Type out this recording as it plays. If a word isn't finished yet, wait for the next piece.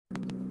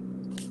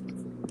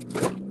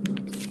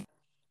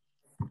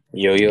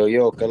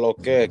Yo, ¿qué lo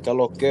que? ¿Qué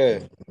lo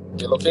que?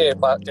 ¿Qué lo que?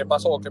 ¿Qué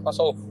pasó? ¿Qué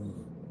pasó?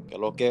 ¿Qué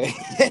lo que?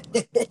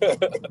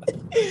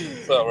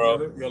 What's up, bro?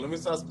 Let me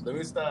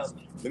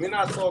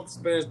not talk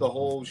Spanish the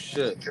whole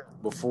shit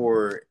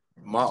before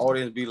my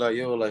audience be like,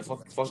 yo, like,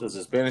 fuck this is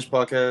a Spanish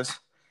podcast.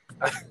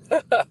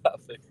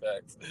 Big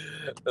facts.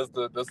 That's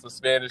the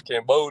Spanish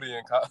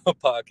Cambodian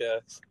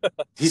podcast.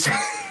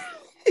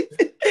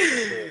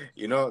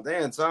 You know,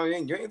 damn, Tom,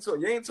 you ain't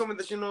told me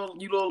that you know a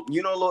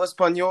little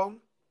Espanol.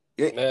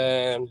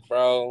 Man,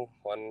 bro,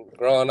 when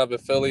growing up in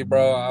Philly,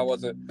 bro, I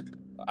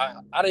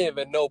didn't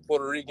even know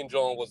Puerto Rican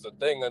John was a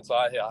thing until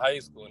I hit high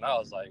school, and I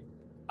was like,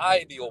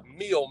 ay, Dios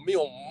mío,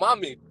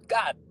 mami,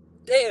 god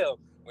damn.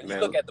 When you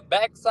look at the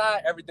back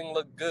side, everything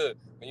looked good.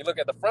 When you look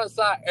at the front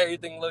side,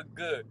 everything looked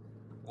good.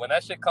 When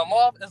that shit come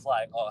off, it's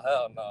like, oh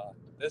hell no, nah.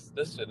 This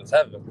shit is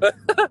heaven.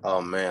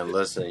 Oh man,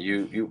 listen,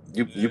 you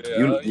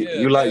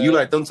man.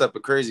 like them type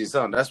of crazy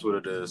sound. That's what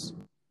it is.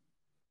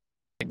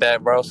 Like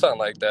that, bro, something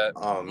like that.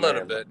 Oh A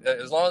little man, bit.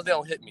 As long as they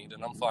don't hit me,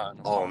 then I'm fine.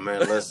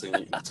 Man,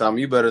 listen, Tom,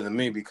 you better than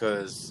me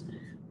because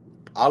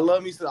I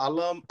love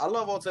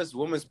all types of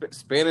women,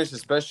 Spanish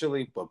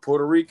especially, but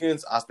Puerto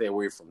Ricans, I stay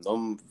away from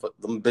them.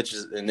 Them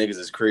bitches and niggas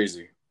is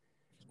crazy.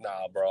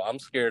 Nah, bro, I'm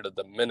scared of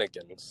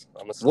Dominicans.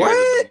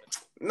 What?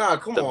 Nah,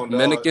 come on,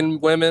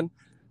 Dominican women,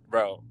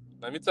 bro.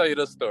 Let me tell you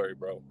this story,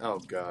 bro. Oh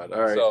God!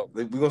 All right, so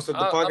we gonna start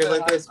the podcast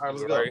like this. All right,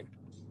 let's go. Right?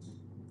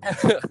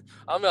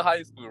 I'm in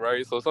high school,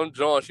 right? So some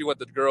John, she went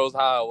to girls'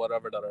 high or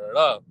whatever,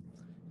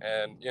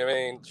 and you know what I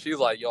mean. She's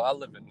like, yo, I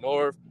live in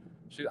North.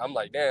 I'm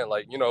like, damn,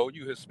 like, you know,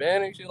 you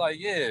Hispanic? She's like,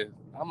 yeah.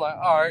 I'm like,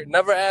 all right.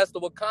 Never asked her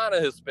what kind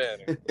of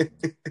Hispanic.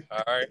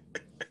 All right.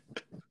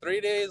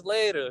 3 days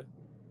later,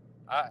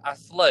 I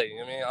slay.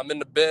 I mean, I'm in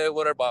the bed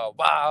with her, wow,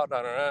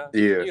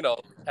 yeah, you know,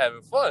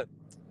 having fun.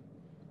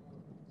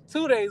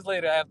 2 days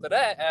later, after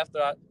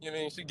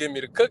she give me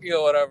the cookie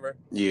or whatever.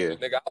 Yeah,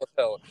 nigga, I was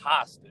held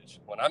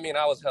hostage. When I mean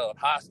I was held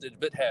hostage,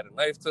 bitch had a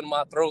knife to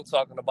my throat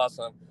talking about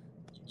some.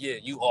 Yeah,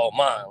 you all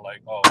mine.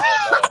 Like, oh no.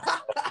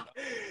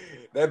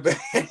 that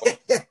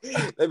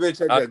bitch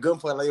had that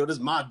gunplay like, yo, this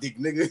is my dick,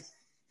 nigga.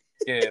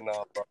 Yeah,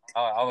 no, bro.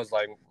 I was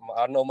like,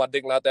 I know my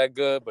dick not that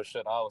good, but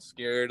shit, I was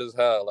scared as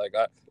hell. Like,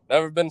 I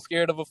never been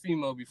scared of a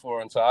female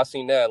before until I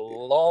seen that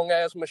long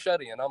ass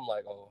machete, and I'm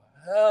like, oh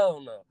hell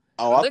no.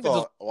 I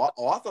thought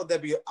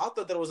that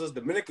it was us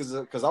Dominicans,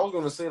 because I was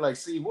gonna say, like,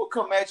 see, we'll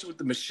come at you with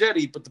the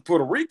machete, but the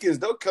Puerto Ricans,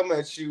 they'll come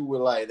at you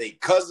with like they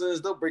cousins,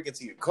 they'll break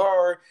into your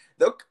car.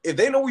 If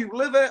they know where you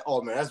live at,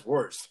 oh man, that's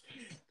worse.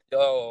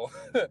 Yo,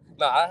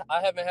 nah, I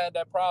haven't had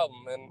that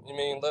problem, and you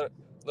mean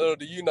little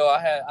do you know,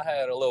 I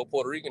had a little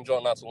Puerto Rican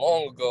joint not too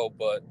long ago,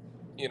 but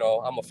you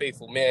know, I'm a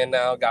faithful man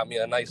now. Got me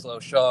a nice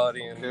little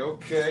shawty, and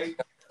okay.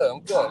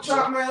 I'm good. I'm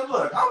trying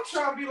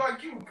to be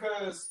like you,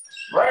 because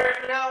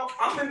right now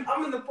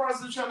I'm in the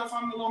process of trying to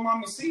find a little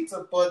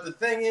mamacita. But the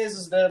thing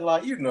is that,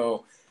 like, you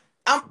know,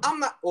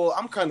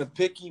 I'm kind of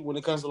picky when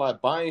it comes to like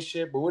buying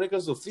shit. But when it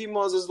comes to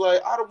females, it's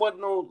like I don't want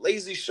no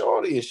lazy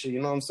shorty and shit. You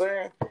know what I'm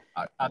saying?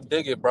 I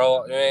dig it,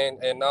 bro.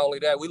 And not only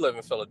that, we live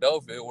in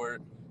Philadelphia where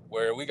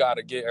we got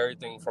to get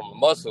everything from the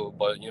muscle,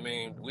 but you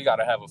mean we got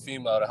to have a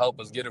female to help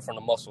us get it from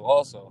the muscle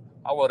also.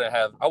 I wouldn't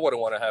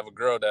want to have a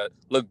girl that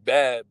look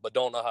bad but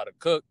don't know how to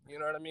cook. You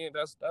know what I mean?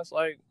 That's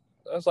like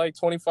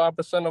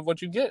 25% of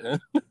what you get.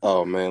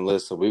 Oh man,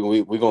 listen, we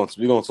gonna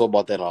talk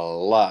about that a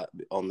lot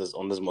on this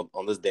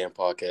damn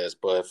podcast.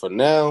 But for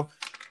now,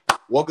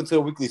 welcome to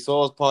the Weekly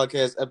Sauce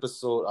Podcast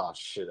episode. Oh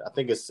shit, I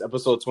think it's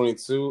episode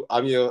 22.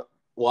 I'm your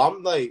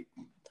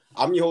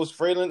host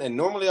Fraylin, and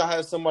normally I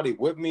have somebody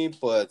with me,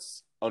 but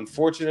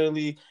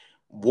unfortunately,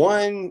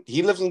 one,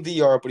 he lives in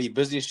DR, but he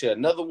busy as shit.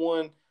 Another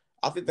one,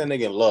 I think that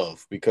nigga in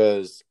love,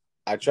 because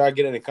I try to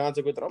get into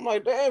contact with him. I'm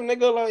like, damn,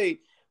 nigga, like,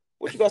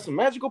 what, you got some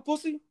magical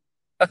pussy?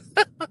 that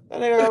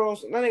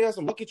nigga got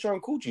some Lucky Charm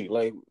coochie.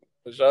 Like,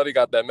 Shawty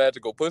got that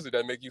magical pussy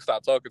that make you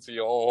stop talking to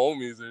your own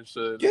homies and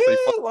shit. Yo,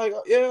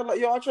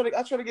 I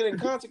try to get in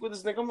contact with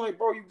this nigga. I'm like,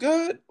 bro, you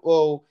good?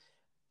 Well,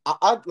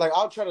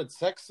 I'll try to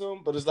text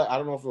him, but it's like I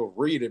don't know if he'll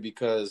read it,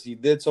 because he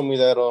did tell me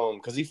that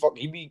because he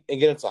be and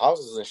get into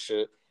houses and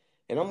shit,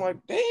 and I'm like,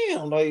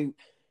 damn, like,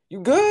 you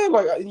good?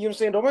 Like, you know what I'm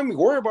saying? Don't make me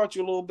worry about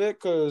you a little bit,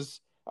 because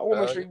I want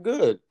to make sure you're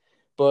good.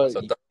 But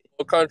it's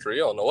a country,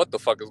 you don't know what the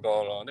fuck is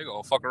going on. They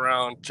gonna fuck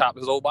around, chop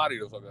his whole body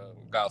to fuck up.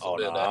 God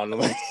forbid that. I don't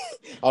know.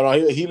 Oh no,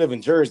 he live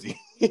in Jersey.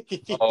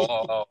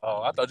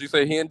 I thought you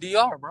said he in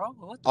DR, bro.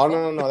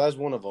 No, that's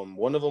one of them.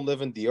 One of them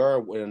live in DR,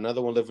 and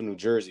another one live in New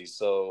Jersey.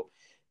 So,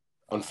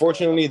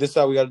 unfortunately, this is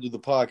how we got to do the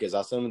podcast.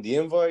 I send him the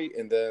invite,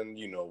 and then,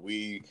 you know,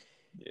 we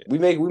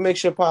make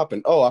shit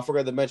popping. Oh, I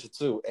forgot to mention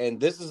too. And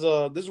this is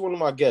one of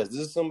my guests.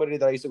 This is somebody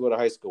that I used to go to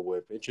high school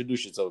with.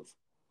 Introduce yourself.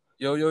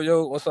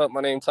 Yo, what's up?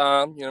 My name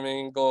Tom. You know what I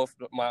mean? Go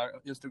my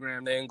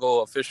Instagram name,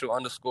 go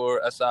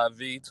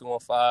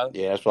official_SIV215.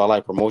 Yeah, that's why I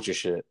like promote your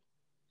shit.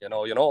 You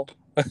know. you don't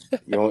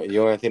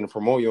anything to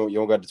promote? You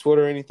don't got the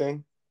Twitter or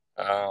anything?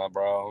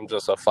 Bro, I'm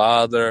just a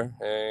father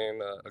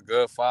and a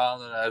good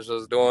father that's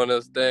just doing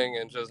this thing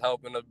and just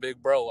helping a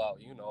big bro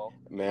out, you know.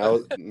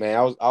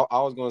 I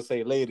was gonna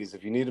say, ladies,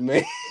 if you need a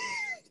man,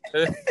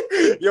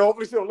 yo,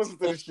 hopefully she don't listen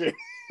to this shit.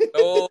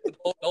 No,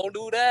 don't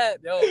do that.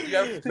 Yo, you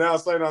ever... No.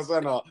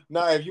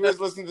 If you guys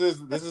listen to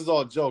this is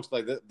all jokes.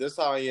 Like this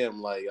how I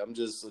am. Like I'm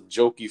just a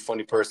jokey,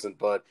 funny person.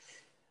 But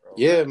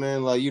yeah,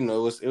 man. Like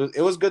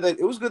it was good that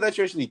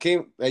you actually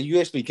came. That you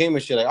actually came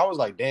and shit. Like I was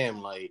like,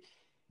 damn. Like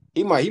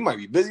he might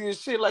be busy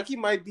as shit. Like he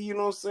might be, you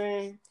know what I'm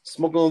saying,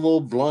 smoking a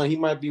little blunt. He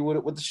might be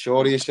with the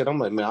shorty and shit. I'm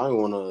like, man, I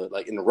don't want to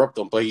like interrupt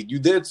him. But you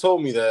did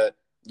told me that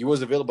you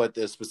was available at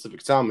this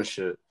specific time and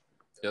shit.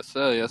 Yes,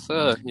 sir. Yes,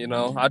 sir. You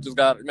know, I just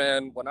got,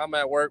 man, when I'm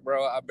at work,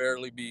 bro, I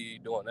barely be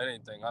doing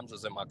anything. I'm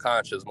just in my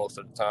conscience most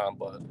of the time.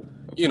 But,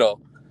 you know,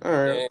 All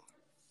right. and,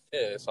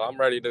 yeah, so I'm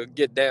ready to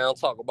get down,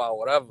 talk about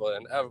whatever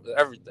and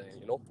everything,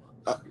 you know?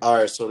 All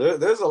right, so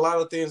there's a lot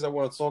of things I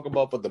want to talk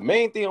about, but the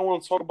main thing I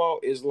want to talk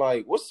about is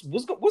like what's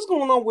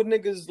going on with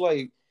niggas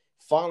like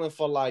filing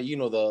for like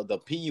the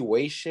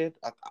PUA shit.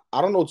 I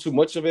don't know too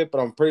much of it,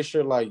 but I'm pretty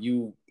sure like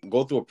you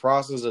go through a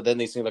process and then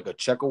they send like a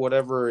check or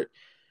whatever,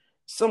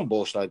 some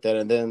bullshit like that,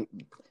 and then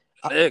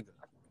Nigga,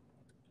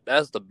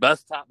 that's the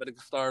best topic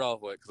to start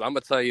off with, because I'm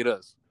going to tell you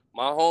this.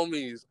 All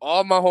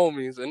my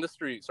homies in the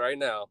streets right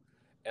now,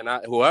 and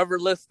whoever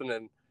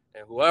listening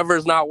and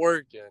whoever's not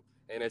working,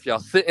 and if y'all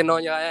sitting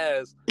on your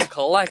ass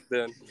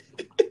collecting,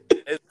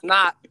 it's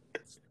not,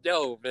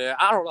 yo, man,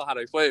 I don't know how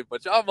to explain it,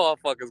 but y'all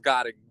motherfuckers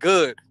got it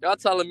good. Y'all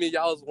telling me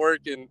y'all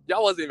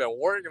wasn't even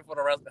working for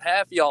the rest of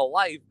half of y'all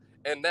life,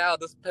 and now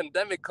this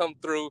pandemic come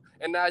through,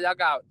 and now y'all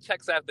got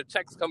checks after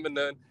checks coming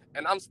in,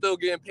 and I'm still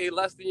getting paid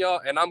less than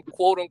y'all, and I'm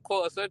quote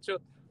unquote essential.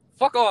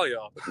 Fuck all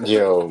y'all.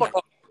 yo, Fuck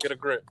all, get a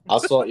grip. I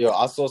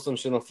saw some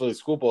shit on Philly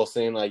Schoolball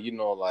saying like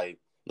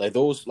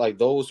those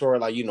who are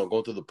like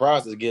going through the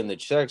process getting the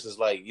checks is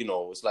like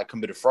it's like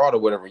committed fraud or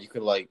whatever. You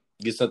could like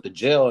get sent to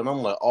jail, and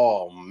I'm like,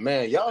 oh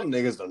man, y'all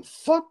niggas done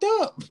fucked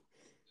up.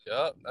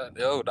 Yep,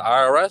 yo, the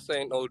IRS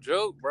ain't no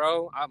joke,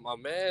 bro. My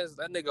man's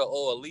that nigga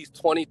owe at least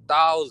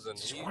 20,000.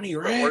 20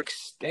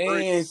 racks,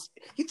 damn.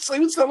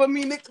 You telling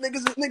me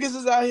niggas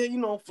is out here,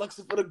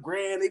 flexing for the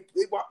grand. They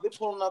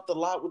pulling out the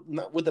lot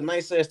with the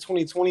nice ass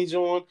 2020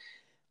 joint.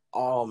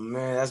 Oh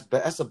man,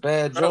 that's a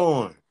bad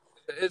joint.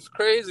 It's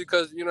crazy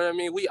because, you know what I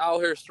mean, we out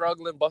here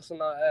struggling,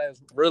 busting our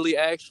ass, really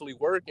actually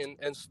working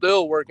and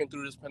still working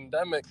through this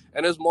pandemic.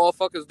 And there's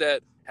motherfuckers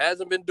that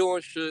hasn't been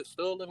doing shit,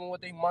 still living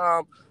with their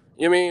mom,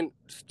 you know what I mean,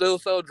 still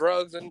sell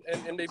drugs in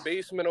their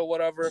basement or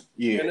whatever.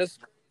 Yeah. And it's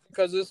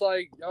because it's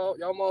like, y'all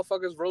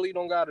motherfuckers really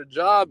don't got a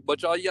job,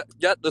 but y'all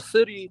got the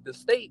city, the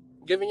state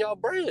giving y'all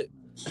bread.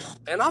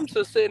 And I'm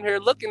just sitting here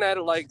looking at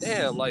it like,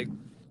 damn, like,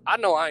 I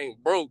know I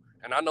ain't broke.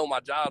 And I know my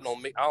job I don't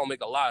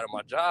make a lot of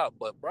my job,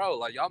 but bro,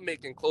 like y'all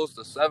making close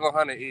to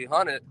 700,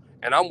 800,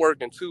 and I'm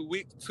working 2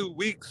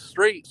 weeks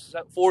straight,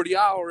 40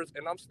 hours,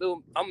 and I'm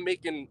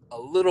making a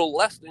little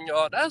less than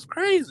y'all. That's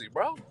crazy,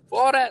 bro. For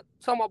all that,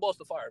 tell my boss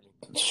to fire me.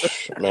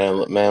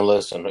 man,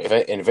 listen.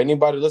 If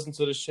anybody listens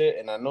to this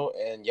shit, and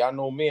y'all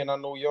know me, and I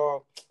know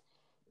y'all,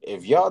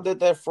 if y'all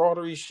did that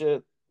fraudery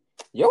shit,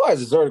 your ass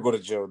deserve to go to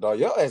jail, dog.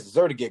 Your ass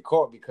deserve to get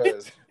caught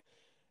because,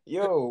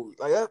 yo,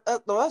 like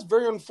that's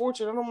very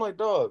unfortunate. And I'm like,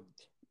 dog.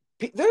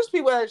 There's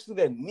people actually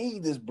that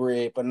need this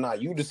bread, but nah,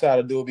 you decide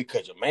to do it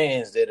because your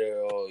man's did it,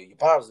 or your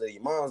pops did it,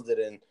 your mom's did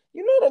it, and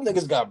you know them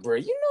niggas got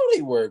bread. You know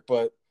they work,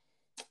 but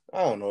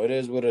I don't know. It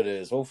is what it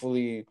is.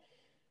 Hopefully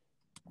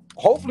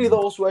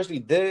those who actually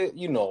did,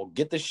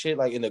 get the shit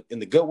like in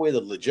the good way,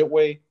 the legit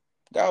way.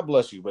 God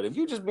bless you. But if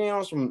you just being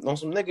on some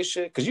nigga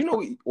shit, because I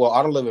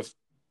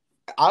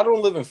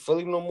don't live in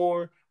Philly no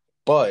more,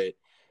 but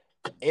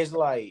it's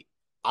like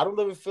I don't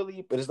live in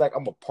Philly, but it's like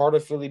I'm a part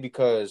of Philly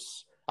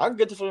because I can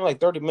get to Philly in like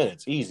 30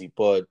 minutes, easy,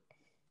 but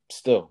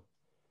still.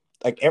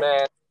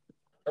 Man,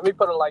 let me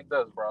put it like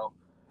this, bro.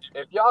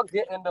 If y'all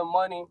getting the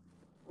money,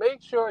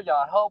 make sure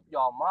y'all help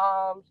y'all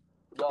moms,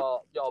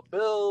 y'all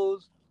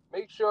bills.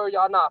 Make sure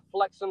y'all not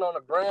flexing on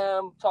the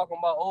gram, talking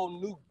about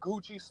new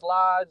Gucci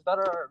slides,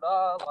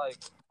 Like,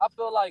 I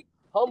feel like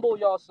humble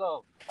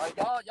yourself. Like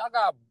y'all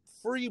got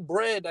free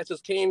bread that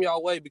just came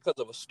y'all way because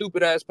of a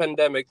stupid ass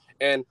pandemic.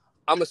 And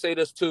I'm gonna say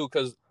this too,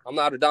 because I'm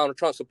not a Donald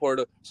Trump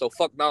supporter, so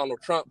fuck Donald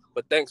Trump.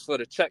 But thanks for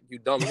the check, you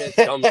dumb hit.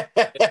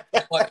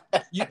 But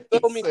you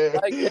feel me?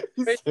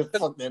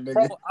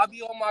 Bro, I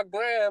be on my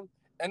gram,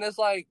 and it's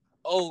like,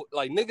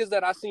 like niggas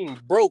that I seen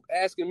broke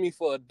asking me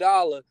for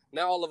 $1.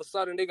 Now all of a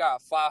sudden they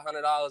got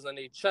 $500 in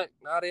their check.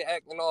 Now they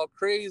acting all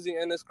crazy,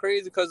 and it's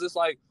crazy because it's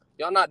like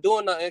y'all not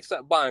doing nothing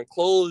except buying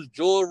clothes,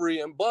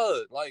 jewelry, and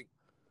bud. Like,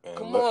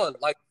 come on,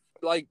 like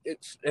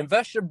it's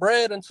invest your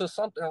bread into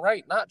something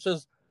right, not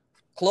just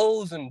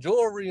clothes and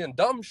jewelry and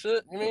dumb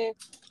shit. I mean,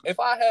 if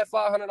I had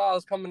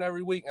 $500 coming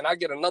every week and I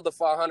get another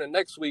 $500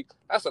 next week,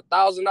 that's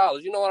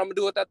 $1,000. You know what I'm gonna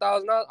do with that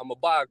 $1,000? I'm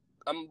gonna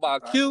buy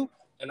a Q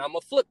and I'm gonna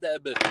flip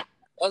that bitch.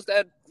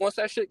 Once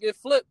that shit get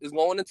flipped, it's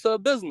going into a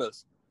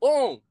business.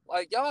 boom.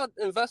 Like, y'all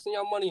investing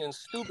your money in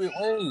stupid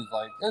ways.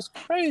 Like, it's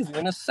crazy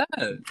and it's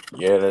sad.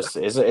 Yeah,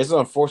 it's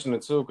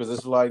unfortunate too, because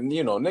it's like,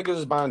 you know, niggas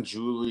is buying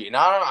jewelry, and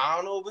I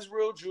don't know if it's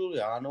real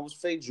jewelry, I don't know if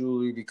it's fake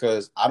jewelry,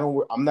 because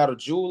I'm not a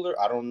jeweler,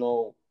 I don't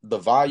know the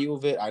value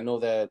of it. I know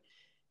that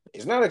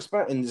it's not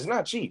expensive and it's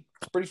not cheap.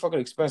 It's pretty fucking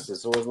expensive.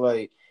 So it's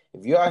like,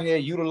 if you're out here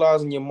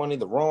utilizing your money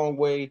the wrong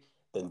way,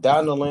 then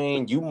down the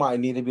lane you might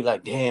need to be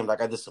like, damn,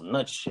 like I did some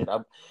nut shit.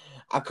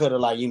 I could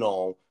have, like, you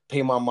know,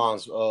 pay my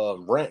mom's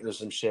rent or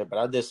some shit, but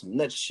I did some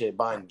nut shit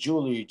buying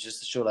jewelry just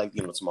to show, like,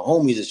 you know, to my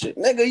homies and shit.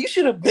 Nigga, you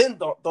should have been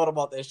thought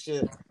about that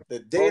shit the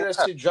day Bro,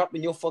 that shit dropped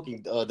in your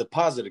fucking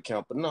deposit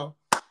account. But no,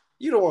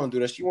 you don't want to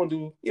do that. You want to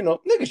do, you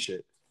know, nigga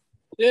shit.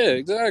 yeah,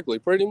 exactly.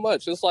 Pretty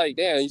much. It's like,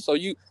 damn, so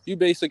you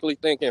basically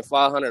thinking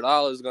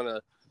 $500 is gonna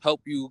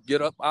help you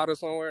get up out of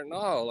somewhere?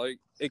 No, like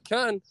it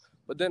can,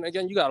 but then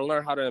again, you gotta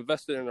learn how to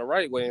invest it in the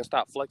right way and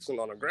stop flexing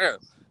on the ground.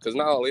 Because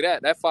not only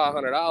that, that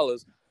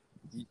 $500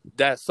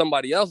 that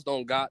somebody else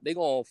don't got, they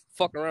gonna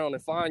fuck around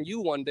and find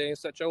you one day and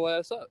set your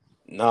ass up.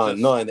 No,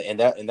 Just no,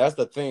 and that's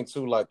the thing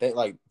too. Like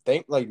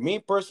like me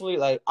personally,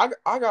 like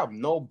I got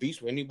no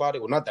beefs with anybody.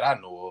 Well, not that I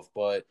know of,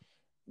 but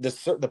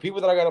the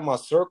people that I got in my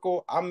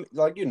circle, I'm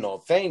like, you know,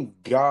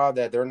 thank God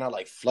that they're not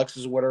like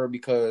flexes or whatever,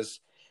 because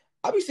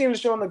I be seeing the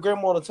show on the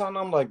gram all the time.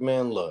 I'm like,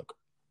 man, look,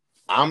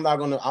 I don't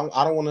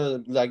want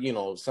to, like, you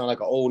know, sound like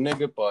an old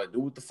nigga, but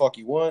do what the fuck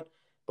you want,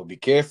 but be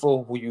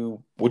careful what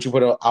you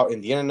put out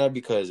in the internet,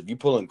 because if you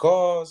pulling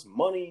cars,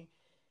 money.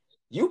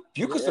 You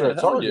consider yeah, a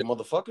hell yeah. target,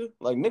 motherfucker.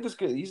 Like, niggas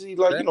could easily,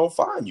 like, you know,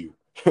 find you.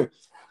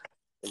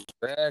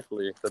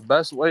 Exactly. The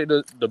best way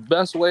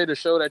to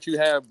show that you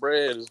have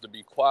bread is to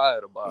be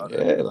quiet about it.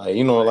 Yeah, Like,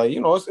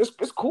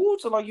 it's cool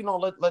to, like, you know,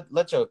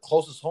 let your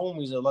closest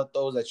homies and let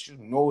those that you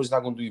know is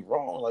not gonna do you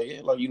wrong. Like, yeah,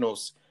 like, you know,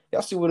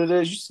 y'all see what it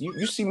is.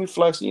 You see me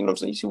flexing, you know what I'm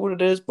saying? You see what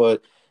it is.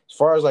 But as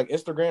far as like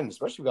Instagram,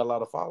 especially, we got a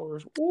lot of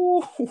followers.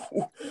 Ooh,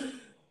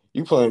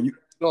 you playing you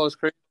you know, it's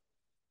crazy,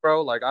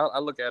 bro. Like I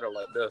look at it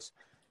like this: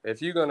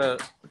 if you're gonna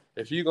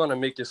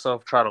make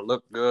yourself try to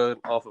look good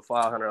off of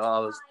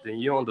 $500, then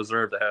you don't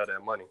deserve to have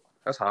that money.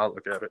 That's how I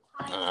look at it.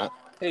 nah,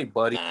 Hey,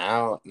 buddy.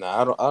 I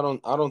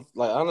don't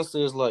like,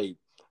 honestly, it's like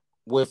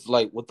with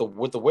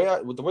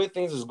the way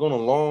things is going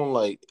along,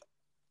 like,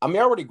 I mean,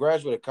 I already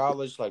graduated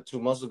college like 2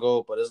 months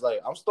ago, but it's like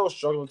I'm still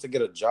struggling to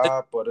get a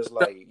job. But it's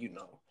like, you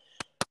know,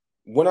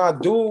 when I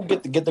do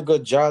get the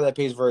good job that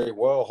pays very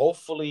well,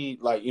 hopefully,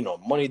 like, you know,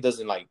 money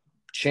doesn't like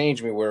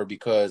change me where,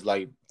 because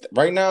like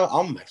right now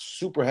I'm like,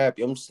 super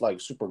happy. I'm just,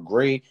 like, super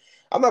great.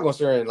 I'm not gonna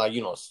sit there and, like,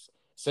 you know,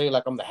 say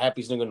like I'm the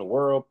happiest nigga in the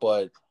world,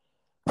 but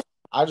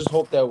I just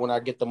hope that when I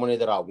get the money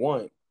that I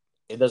want,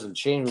 it doesn't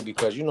change me,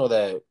 because you know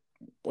that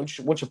once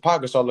your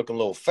pockets start looking a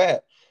little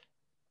fat,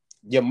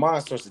 your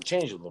mind starts to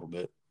change a little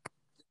bit.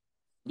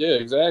 Yeah,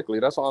 exactly.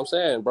 That's what I'm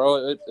saying,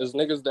 bro. It's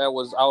niggas that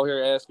was out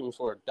here asking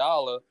for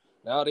 $1.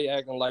 Now they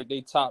acting like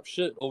they top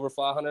shit over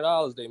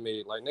 $500 they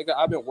made. Like, nigga,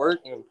 I've been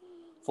working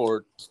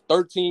for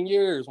 13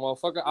 years,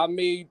 motherfucker. I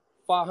made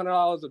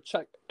 $500 a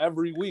check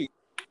every week.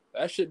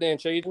 That shit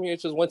didn't change me.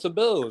 It just went to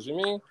bills. You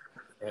mean?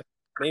 It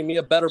made me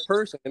a better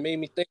person. It made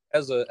me think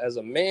as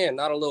a man,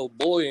 not a little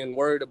boy and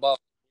worried about,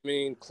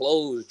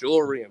 clothes,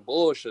 jewelry, and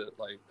bullshit.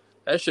 Like,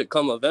 that shit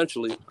come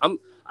eventually. I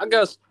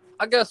guess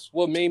I guess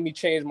what made me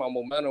change my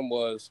momentum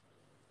was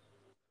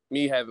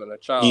me having a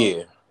child.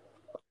 Yeah.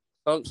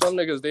 Some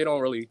niggas they don't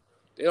really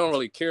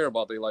care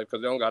about their life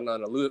because they don't got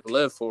nothing to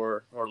live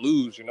for or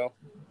lose. You know.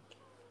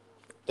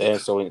 Then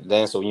so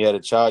when you had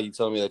a child, you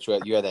telling me that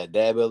you had that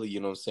dad belly,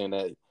 you know what I'm saying,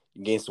 that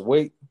you gained some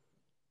weight.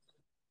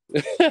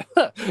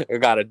 I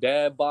got a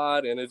dad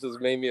bod, and it just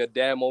made me a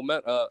dad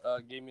moment.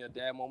 Gave me a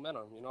dad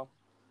momentum. You know.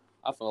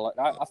 I feel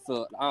I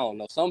don't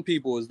know. Some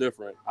people is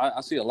different.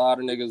 I see a lot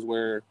of niggas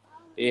where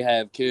they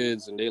have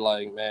kids and they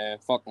like, man,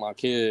 fuck my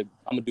kid.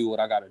 I'm gonna do what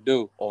I gotta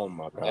do. Oh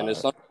my And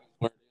there's god. some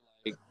where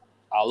like,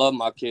 I love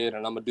my kid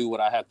and I'm gonna do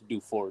what I have to do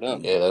for them.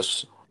 Yeah,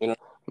 that's You know.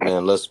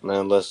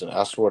 listen.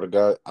 I swear to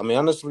God. I mean,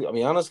 honestly, I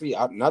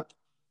ain't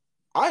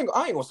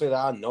gonna say that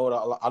I know it.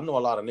 I know a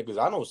lot of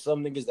niggas. I know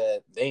some niggas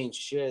that they ain't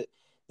shit.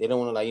 They don't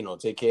want to, like, you know,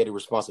 take care of their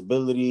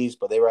responsibilities,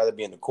 but they rather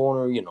be in the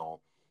corner, you know,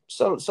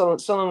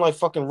 selling like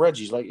fucking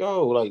Reggies. Like,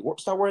 yo, like,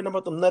 stop worrying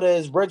about them nut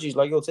ass Reggies.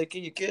 Like, yo, take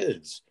care of your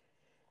kids.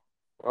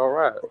 All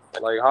right.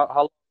 Like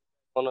how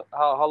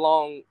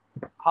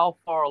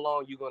far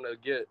along you gonna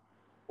get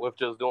with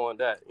just doing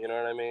that? You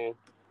know what I mean?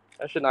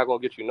 That shit not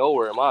gonna get you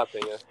nowhere, in my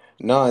opinion.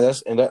 And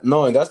that's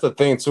the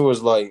thing too,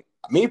 is like,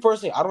 me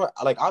personally, I don't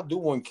like, I do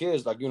want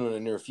kids, like, you know, in the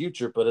near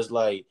future, but it's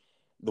like,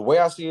 the way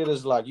I see it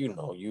is like, you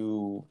know,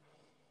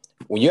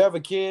 when you have a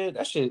kid,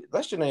 that shit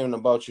ain't even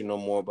about you no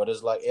more. But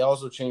it's like, it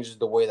also changes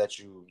the way that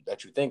you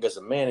think as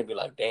a man, and be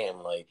like,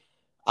 damn, like,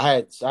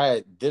 I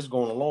had this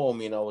going along with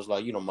me, and I was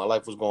like, you know, my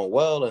life was going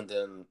well, and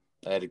then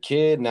I had a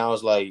kid. Now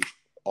it's like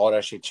all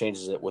that shit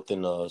changes it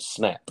within a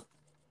snap.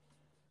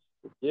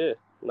 Yeah.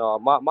 No,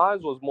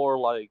 mine was more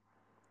like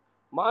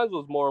I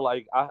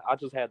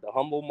just had to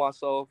humble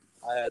myself.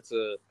 I had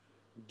to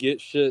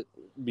get shit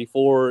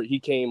before he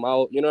came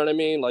out. You know what I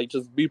mean? Like,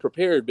 just be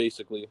prepared,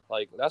 basically.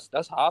 Like, that's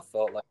how I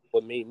felt. Like,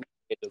 what made me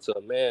into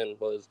a man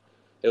was,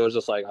 it was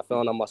just like I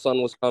found out my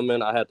son was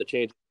coming. I had to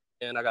change,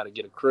 and I got to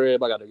get a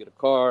crib. I got to get a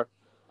car.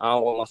 I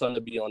don't want my son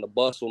to be on the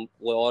bus with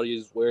all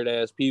these weird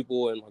ass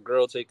people and my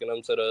girl taking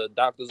him to the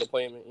doctor's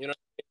appointment. You know,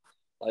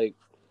 like,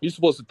 you're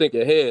supposed to think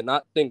ahead,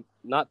 not think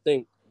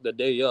the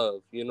day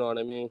of. You know what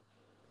I mean?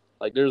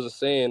 Like, there's a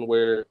saying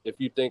where if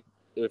you think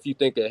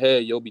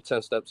ahead, you'll be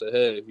 10 steps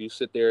ahead. If you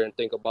sit there and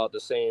think about the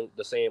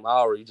same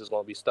hour, you're just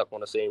gonna be stuck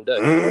on the same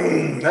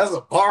day. That's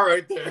a bar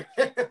right there.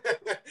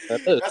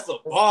 That is. That's a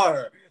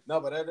bar. No,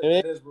 but that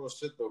Yeah. is real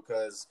shit though,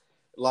 cause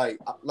like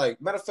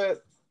matter of fact,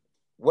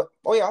 what?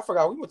 Oh yeah, I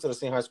forgot we went to the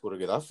same high school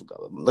together. I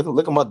forgot.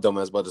 Look at my dumb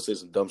ass about to say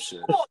some dumb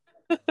shit.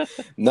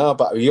 No,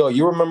 but yo,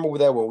 you remember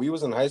that when we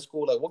was in high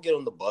school, like we'll get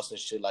on the bus and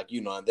shit, like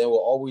and then we'll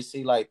always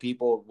see like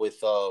people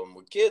with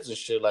kids and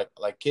shit,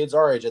 like kids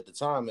our age at the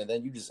time, and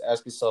then you just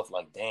ask yourself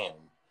like, damn,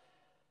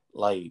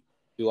 like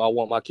Do I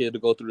want my kid to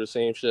go through the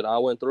same shit I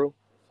went through?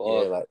 yeah,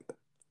 like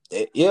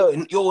yeah,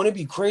 and it'd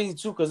be crazy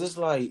too, cause it's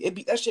like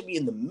that should be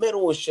in the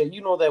middle and shit.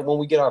 You know that when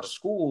we get out of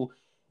school,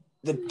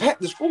 the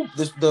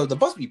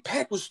bus be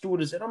packed with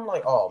students, and I'm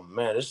like, oh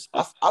man,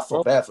 I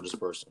feel bad for this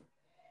person.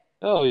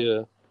 Hell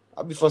yeah.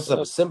 I'd be feeling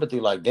some sympathy,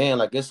 like, damn,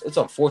 like it's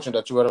unfortunate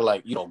that you gotta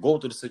like, go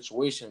through the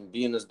situation,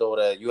 being as though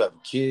that you have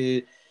a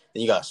kid,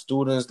 and you got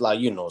students,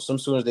 like, some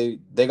students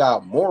they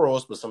got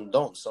morals, but some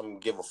don't. Some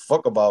give a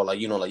fuck about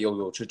like, like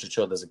yo,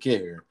 chill, there's a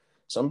kid here.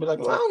 Some be like,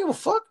 I don't give a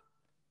fuck.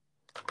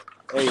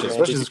 Hey, man,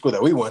 especially the school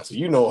that we went to,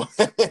 you know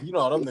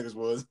how them niggas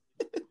was.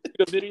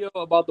 The video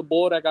about the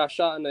boy that got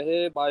shot in the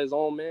head by his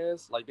own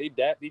mans, like they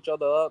dapped each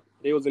other up.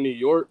 They was in New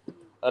York.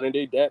 And then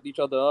they dapped each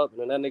other up, and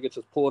then that nigga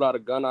just pulled out a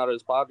gun out of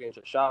his pocket and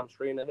just shot him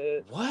straight in the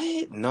head.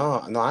 What? No,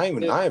 I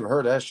ain't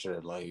heard that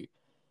shit. Like,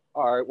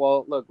 all right,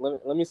 well, look,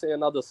 let me say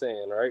another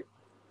saying, right?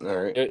 All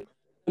right.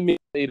 Let me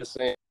say the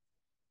saying,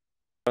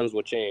 friends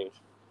will change.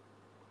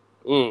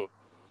 Hold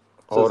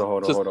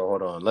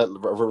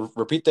on.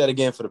 Repeat that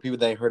again for the people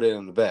that ain't heard it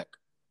in the back.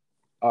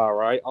 All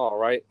right.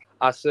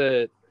 I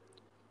said,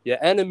 your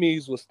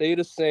enemies will stay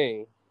the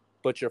same,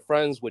 but your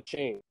friends would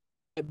change.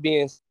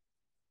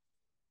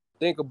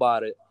 Think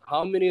about it.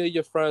 How many of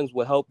your friends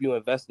will help you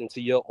invest into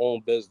your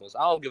own business?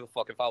 I don't give a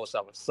fuck if I was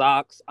selling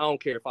socks. I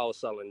don't care if I was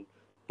selling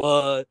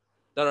bud,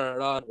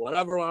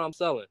 whatever I'm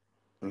selling.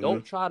 Mm-hmm.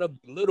 Don't try to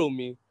belittle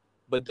me.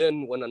 But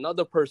then when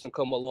another person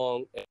come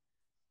along, and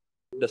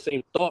the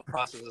same thought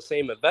process, the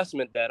same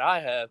investment that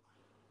I have,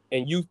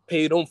 and you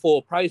pay them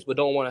full price but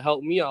don't want to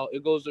help me out,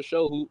 it goes to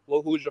show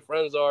who's your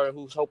friends are and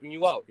who's helping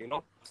you out,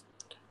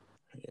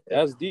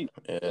 That's deep.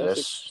 Yeah,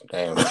 that's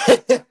damn.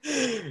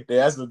 Yeah,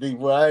 that's the deep.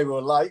 Well, I ain't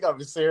gonna lie. You gotta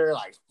be serious.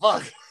 Like,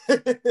 fuck.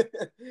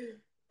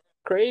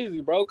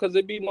 Crazy, bro. Because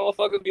it be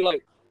motherfuckers be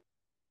like,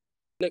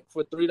 Nick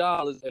for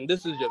 $3, and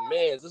this is your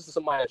man's. This is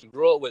somebody that you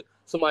grew up with.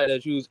 Somebody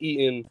that you was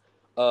eating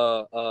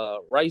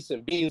rice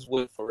and beans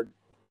with for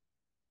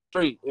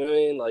straight. You know what I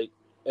mean? Like,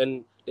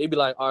 and they be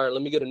like, all right,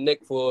 let me get a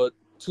Nick for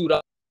 $2.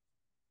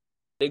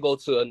 They go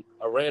to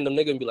a random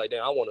nigga and be like,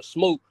 damn, I want to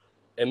smoke.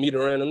 And meet a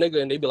random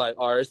nigga, and they be like,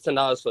 all right, it's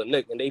 $10 for a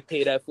Nick, and they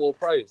pay that full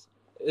price.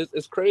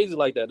 It's crazy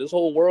like that. This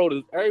whole world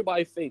is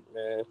everybody fake,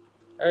 man.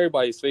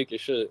 Everybody's fake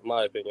as shit, in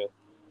my opinion.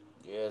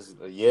 Yes,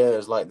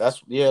 it's like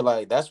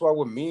that's why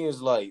with me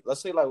is like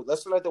let's say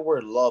like the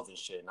word love and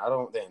shit. And I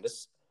don't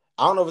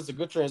know if it's a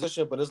good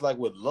transition, but it's like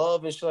with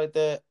love and shit like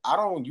that. I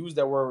don't use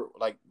that word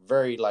like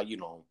very like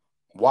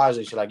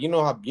wisely. Shit. Like you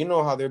know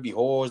how there be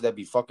whores that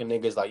be fucking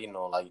niggas like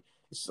like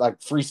it's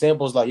like free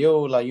samples like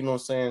yo like what I'm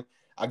saying.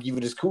 I give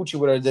you this coochie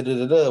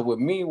whatever. With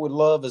me, with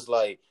love is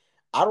like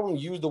I don't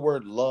use the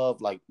word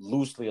love like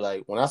loosely.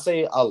 Like when I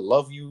say I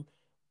love you,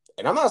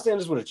 and I'm not saying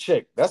this with a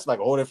chick. That's like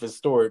a whole different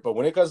story. But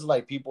when it comes to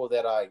like people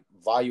that I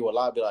value a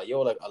lot, I be like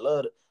yo, like I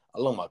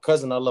love my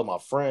cousin, I love my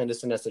friend,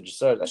 this and that such and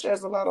such. That shit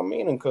has a lot of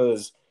meaning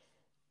because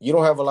you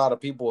don't have a lot of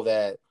people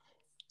that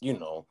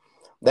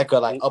that could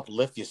like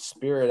uplift your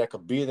spirit, that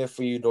could be there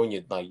for you during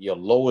your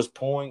lowest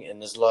point,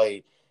 and it's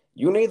like.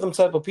 You need them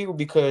type of people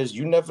because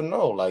you never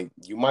know. Like,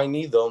 you might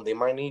need them, they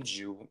might need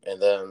you, and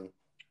then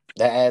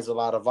that adds a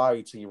lot of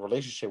value to your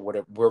relationship with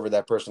whoever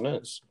that person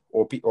is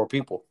or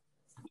people.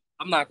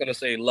 I'm not gonna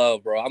say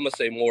love, bro. I'm gonna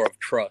say more of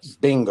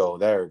trust. Bingo,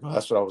 there you go.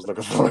 That's what I was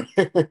looking for.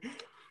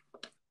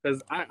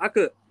 Because I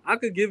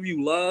could give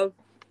you love,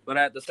 but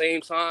at the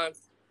same time,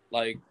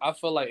 like I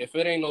feel like if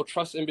it ain't no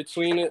trust in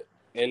between it,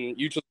 and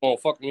you just gonna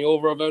fuck me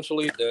over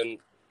eventually, then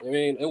I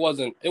mean it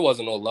wasn't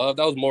no love.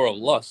 That was more of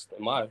lust,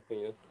 in my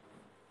opinion.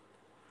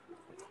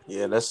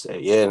 Yeah, and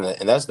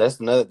that's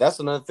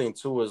another thing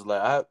too is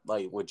like I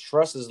like with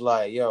trust is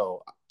like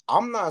yo,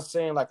 I'm not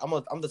saying like I'm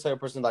the type of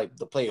person like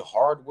to play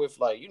hard with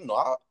like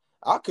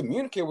I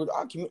communicate with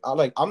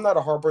I'm not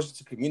a hard person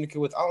to communicate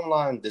with. I don't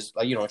mind this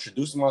like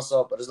introducing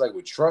myself, but it's like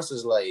with trust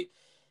is like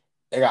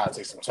it gotta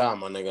take some time,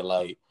 my nigga.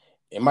 Like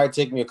it might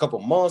take me a couple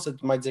months,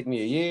 it might take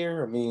me a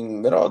year. I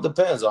mean, it all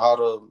depends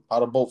on how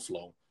the boat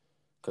flow,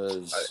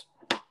 because.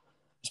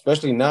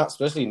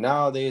 especially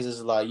nowadays,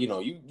 it's like, you know,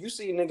 you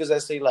see niggas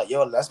that say like,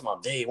 yo, that's my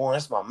day one,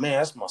 that's my man,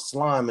 that's my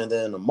slime, and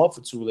then a month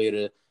or two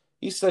later,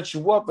 he set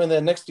you up, and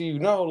then next thing you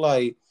know,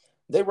 like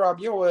they rob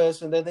your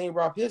ass, and then they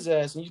rob his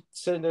ass, and you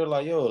sitting there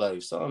like, yo,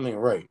 like something ain't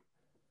right.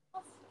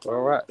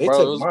 All right, They took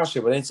bro. my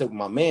shit, but they took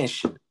my man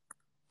shit.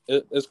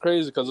 It's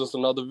crazy because it's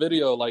another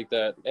video like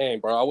that. Dang,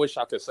 bro, I wish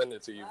I could send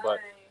it to you, but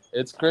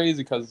it's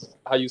crazy because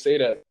how you say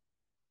that.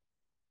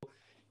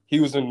 He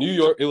was in New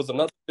York. It was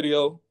another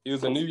video. He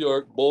was in New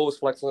York. Bull was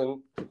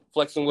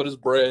flexing with his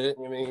bread.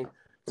 I mean,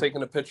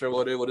 taking a picture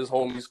with it with his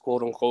homies,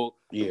 quote unquote.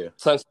 Yeah.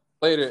 Since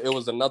later, it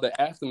was another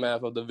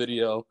aftermath of the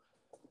video,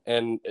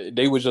 and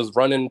they was just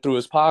running through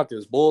his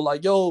pockets. Bull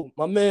like, yo,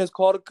 my man's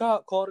called a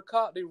cop.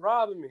 They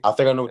robbing me. I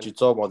think I know what you're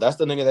talking about. That's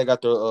the nigga that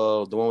got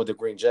the one with the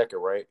green jacket,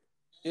 right?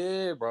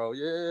 Yeah, bro.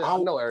 Yeah, I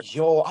know Eric.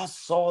 Yo, I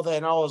saw that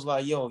and I was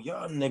like, yo,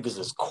 y'all niggas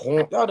is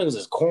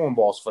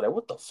cornballs for that.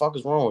 What the fuck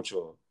is wrong with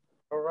y'all?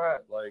 All right,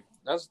 like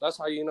that's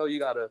how you know you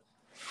gotta,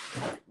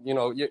 you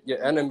know,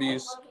 your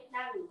enemies.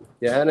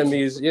 Your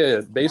enemies,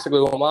 yeah. Basically,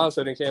 what Mom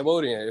said in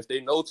Cambodia, if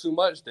they know too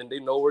much, then they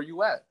know where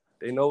you at.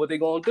 They know what they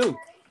gonna do.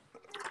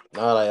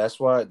 Nah,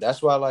 like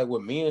that's why like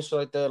with me and shit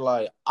like that,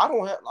 like I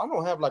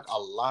don't have like a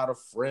lot of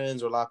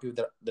friends or a lot of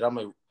people that I'm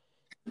like,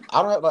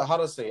 I don't have like how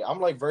to say, I'm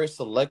like very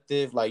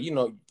selective. Like, you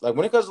know, like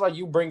when it comes to like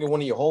you bringing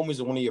one of your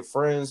homies or one of your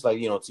friends, like,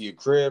 you know, to your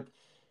crib,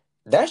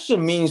 that should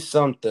mean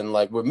something.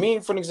 Like with me,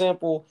 for an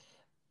example,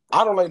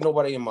 I don't like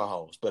nobody in my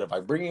house, but if I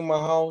bring you in my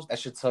house, that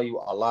should tell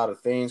you a lot of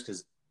things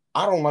because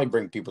I don't like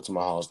bringing people to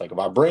my house. Like if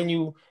I bring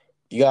you,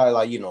 you gotta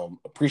like, you know,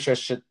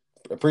 appreciate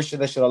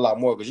that shit a lot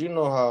more because you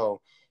know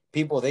how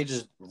people they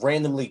just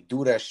randomly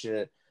do that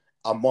shit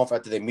a month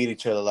after they meet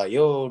each other. Like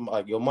yo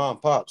mom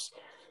pops,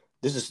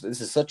 this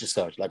is such and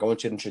such. Like I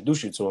want you to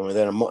introduce you to him, and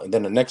then and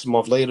then the next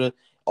month later,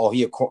 oh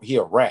he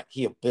a rat,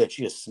 he a bitch,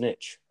 he a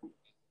snitch.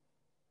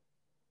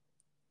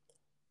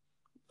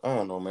 I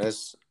don't know, man.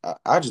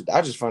 I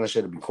just find that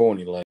shit to be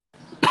corny. Like,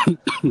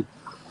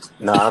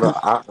 nah,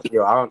 I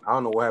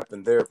don't know what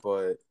happened there,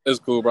 but It's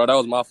cool, bro. That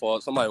was my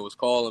fault. Somebody was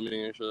calling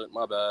me and shit.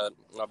 My bad.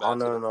 oh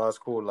no, that's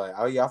cool. Like,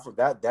 oh yeah, I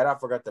forgot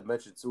to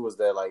mention too is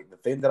that like the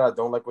thing that I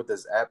don't like with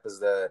this app is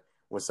that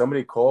when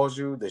somebody calls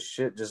you, the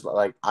shit just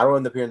like I don't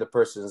end up hearing the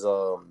person's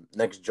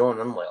next joint.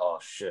 I'm like, oh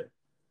shit.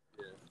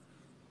 Yeah.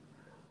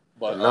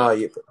 But nah,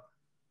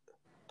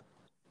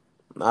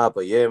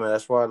 but yeah, man.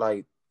 That's why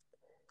like.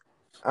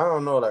 I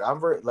don't know, like I'm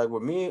very like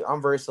with me, I'm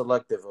very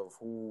selective of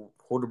who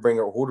to bring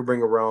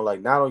around,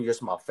 like not only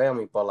just my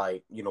family, but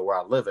like, you know, where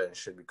I live at and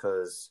shit,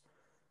 because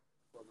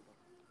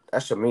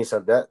that should mean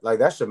something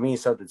that should mean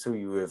something to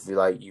you if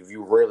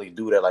you rarely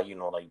do that, like, you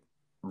know, like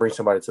bring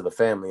somebody to the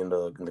family in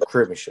the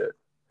crib and shit.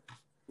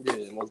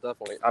 Yeah, most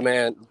definitely. I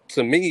mean,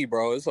 to me,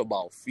 bro, it's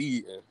about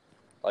feeding.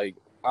 Like,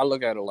 I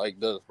look at it like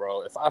this,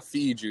 bro. If I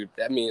feed you,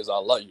 that means I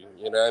love you.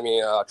 You know what I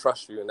mean? I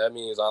trust you, and that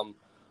means I'm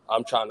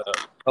trying to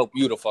help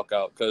you the fuck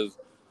out. Cause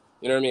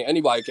you know what I mean?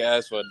 Anybody can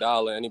ask for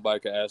 $1. Anybody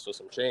can ask for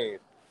some change.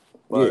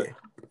 But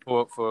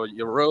for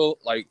your real,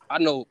 like, I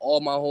know all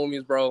my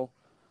homies, bro.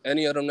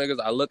 Any of them niggas,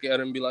 I look at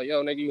them and be like,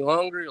 yo, nigga, you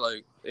hungry?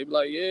 Like, they be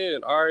like, yeah,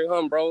 all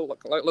right, bro.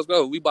 Like, let's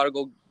go. We about to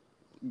go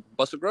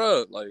bust a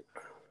grub. Like,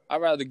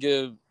 I'd rather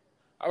give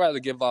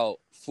out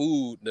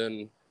food than,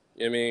 you know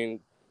what I mean?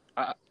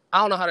 I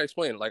don't know how to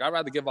explain it. Like, I'd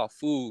rather give out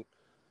food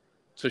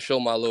to show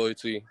my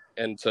loyalty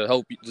and to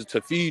help you,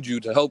 to feed you,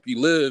 to help you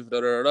live,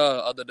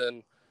 other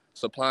than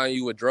supplying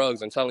you with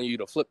drugs and telling you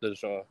to flip this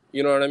joint.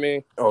 You know what I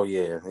mean? Oh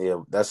yeah.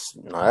 That's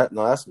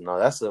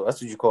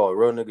what you call a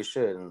real nigga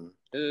shit. And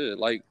Yeah,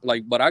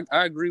 but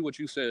I agree what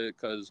you said,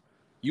 because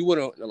you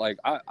wouldn't, like,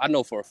 I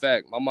know for a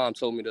fact, my mom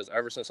told me this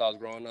ever since I was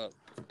growing up.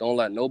 Don't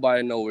let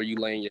nobody know where you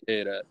laying your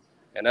head at.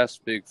 And that's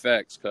big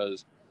facts,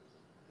 because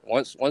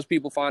once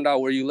people find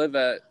out where you live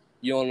at,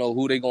 you don't know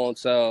who they gonna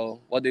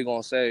tell, what they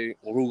gonna say,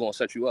 or who gonna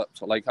set you up.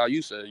 So like how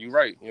you said, you're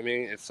right. You know what I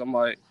mean? If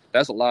somebody,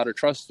 that's a lot of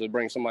trust to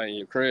bring somebody in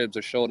your crib,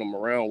 to show them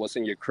around what's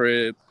in your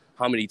crib,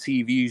 how many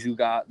TVs you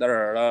got,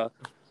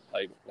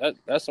 Like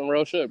that's some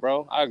real shit,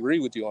 bro. I agree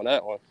with you on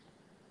that one.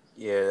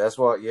 yeah, that's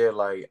why. Yeah,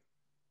 like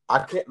I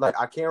can't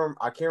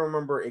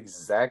remember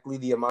exactly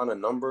the amount of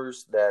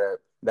numbers that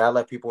I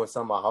let people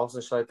inside my house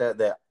and shit like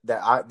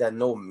that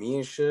know me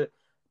and shit.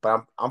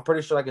 But I'm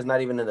pretty sure like it's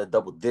not even in the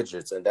double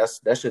digits, and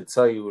that should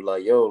tell you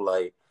like, yo,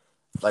 like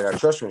I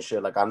trust you and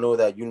shit. Like I know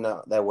that you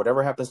not that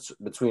whatever happens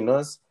between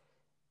us,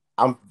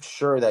 I'm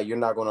sure that you're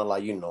not gonna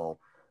like, you know,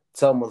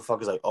 tell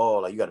motherfuckers like, oh,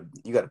 like you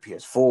got a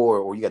PS4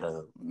 or you got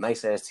a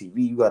nice ass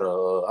TV, you got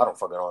I don't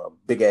fucking know, a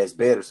big ass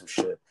bed or some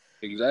shit.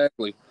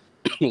 Exactly.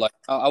 Like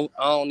I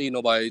don't need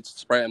nobody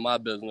spreading my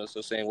business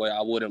the same way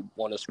I wouldn't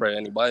want to spread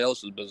anybody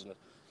else's business.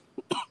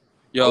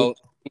 Yo,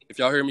 if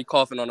y'all hear me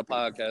coughing on the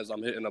podcast,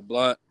 I'm hitting a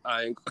blunt.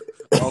 I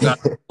don't got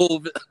to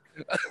move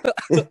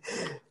it.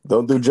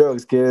 Don't do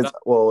drugs, kids.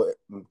 Well,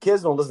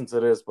 kids don't listen to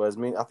this, but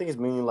I think it's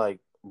meaning like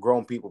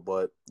grown people.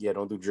 But yeah,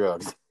 don't do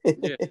drugs.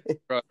 Yeah,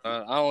 bro,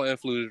 I don't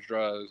influence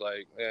drugs,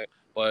 like,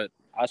 but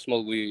I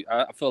smoke weed.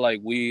 I feel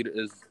like weed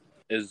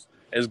is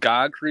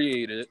God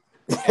created,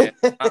 and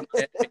I'm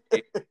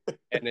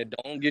and it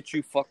don't get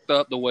you fucked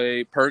up the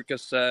way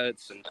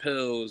Percocets and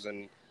pills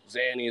and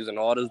Xannies and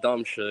all this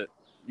dumb shit.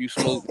 You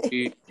smoke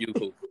weed, you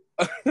cool.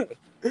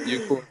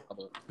 You cool.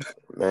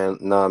 Man,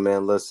 nah,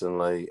 man. Listen,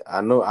 like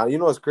you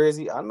know what's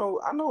crazy? I know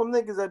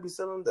niggas that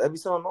be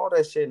selling all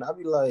that shit, and I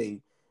be like,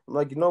 I'm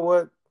like, you know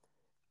what?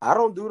 I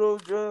don't do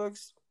those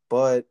drugs,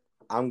 but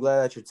I'm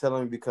glad that you're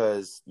telling me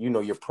because you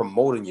know you're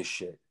promoting your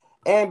shit,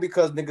 and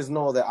because niggas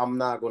know that I'm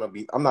not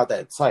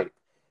that type.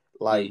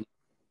 Like,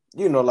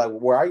 you know, like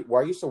where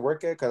I used to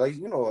work at, cause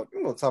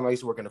the time I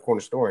used to work in the corner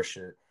store and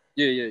shit.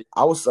 Yeah.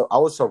 I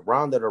was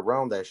surrounded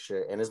around that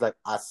shit, and it's like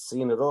I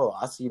seen it all.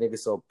 I see niggas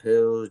sell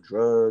pills,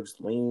 drugs,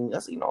 lean. I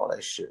seen all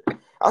that shit.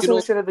 I You seen know,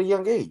 that shit at a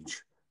young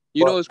age.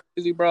 you know But what's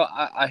crazy, bro?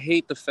 I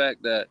hate the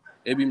fact that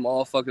it be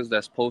motherfuckers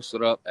that's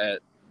posted up at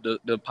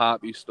the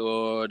Poppy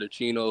store, the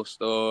Chino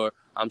store.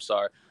 I'm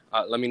sorry.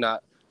 Let me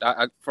not.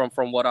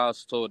 From what I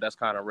was told, that's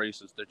kind of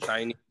racist. The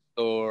Chinese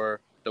store,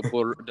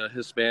 the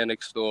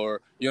Hispanic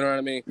store. You know what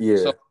I mean? yeah,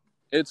 So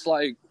it's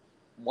like,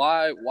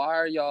 why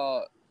are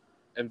y'all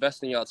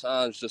investing your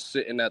time just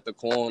sitting at the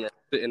corner,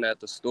 sitting at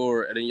the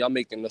store, and then y'all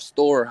making the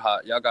store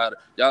hot.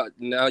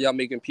 Y'all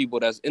making people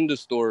that's in the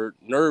store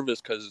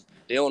nervous because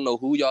they don't know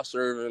who y'all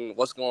serving,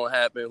 what's gonna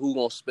happen, who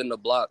gonna spin the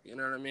block. You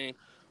know what I mean?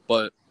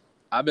 But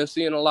I've been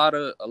seeing a lot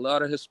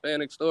of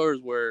Hispanic stores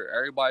where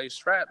everybody's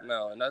strapped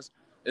now, and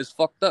it's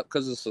fucked up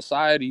because the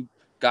society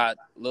got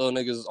little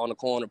niggas on the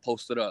corner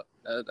posted up.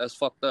 That's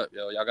fucked up,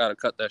 yo. Y'all gotta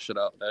cut that shit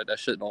out. That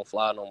shit don't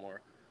fly no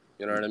more.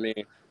 You know what I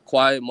mean?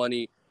 Quiet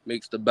money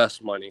makes the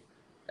best money.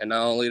 And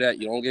not only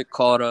that, you don't get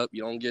caught up.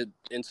 You don't get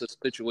into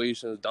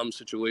dumb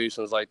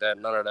situations like that.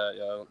 None of that,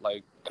 yo.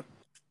 Like,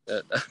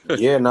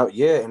 yeah, no,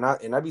 yeah,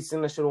 and I be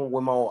seeing that shit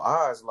with my own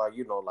eyes. Like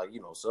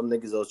some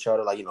niggas will try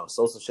to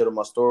sell some shit on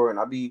my store, and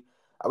I be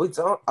like,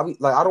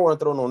 I don't want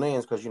to throw no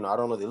names because I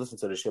don't know if they listen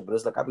to this shit, but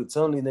it's like I be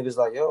telling these niggas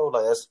like, yo,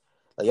 like that's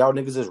like y'all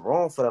niggas is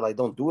wrong for that. Like,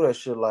 don't do that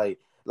shit. Like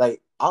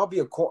I'll be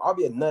a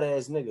nut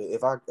ass nigga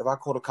if I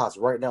call the cops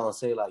right now and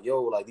say like,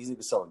 yo, like these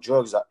niggas selling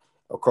drugs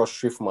across the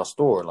street from my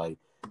store. Like,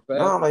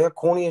 nah, like you're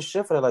corny as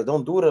shit for that. Like,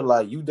 don't do that.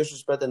 Like, you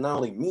disrespecting not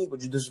only me,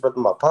 but you disrespecting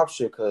my pop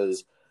shit.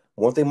 Cause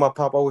one thing my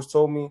pop always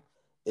told me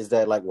is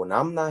that like when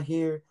I'm not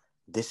here,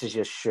 this is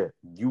your shit.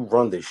 You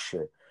run this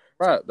shit.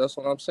 right. That's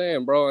what I'm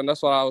saying, bro. And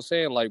that's what I was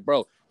saying. Like,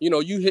 bro,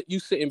 you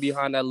sitting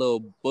behind that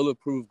little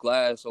bulletproof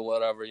glass or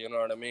whatever. You know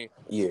what I mean?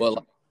 Yeah. But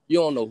like, you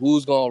don't know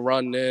who's gonna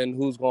run in,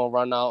 who's gonna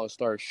run out and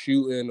start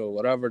shooting or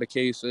whatever the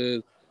case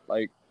is.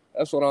 Like,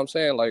 that's what I'm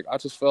saying. Like, I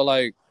just feel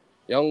like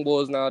young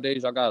boys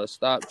nowadays, y'all gotta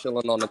stop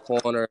chilling on the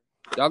corner.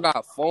 Y'all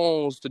got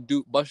phones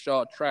to bust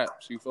y'all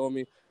traps. You feel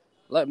me?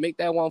 Make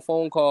that one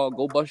phone call,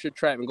 go bust your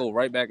trap, and go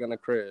right back in the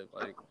crib.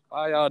 Like,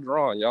 why y'all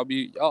drawing? Y'all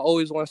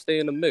always want to stay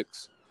in the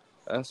mix.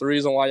 That's the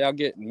reason why y'all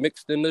get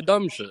mixed in the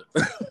dumb shit.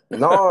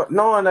 And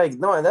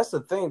that's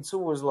the thing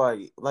too, is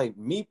like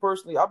me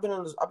personally, I've been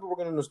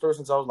working in the store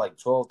since I was like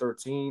 12,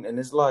 13, and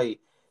it's like,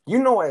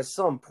 at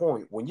some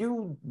point when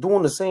you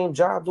doing the same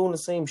job, doing the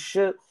same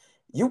shit,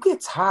 you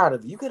get tired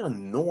of it, you get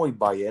annoyed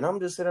by it. And I'm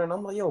just sitting there and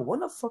I'm like, yo, when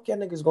the fuck y'all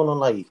niggas gonna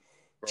like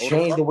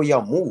change the way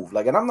y'all move?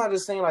 Like, and I'm not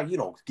just saying like,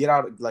 get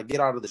out of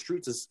the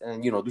streets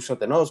and do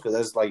something else, because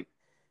that's like,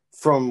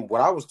 from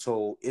what I was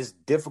told, it's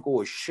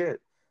difficult as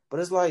shit. But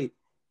it's like,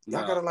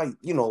 y'all gotta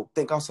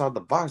think outside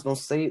the box. Don't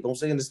stay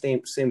in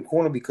the same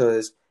corner,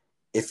 because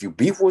if you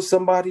beef with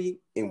somebody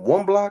in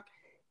one block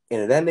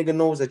and that nigga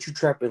knows that you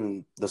trapped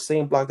in the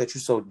same block that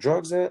you sell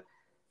drugs at,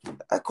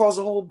 that causes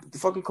a whole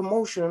fucking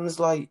commotion. And it's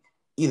like,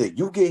 either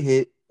you get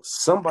hit,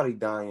 somebody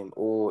dying,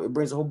 or it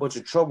brings a whole bunch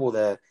of trouble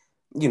that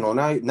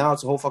now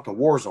it's a whole fucking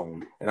war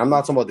zone. And I'm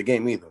not talking about the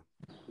game either.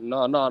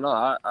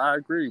 No. I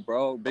agree,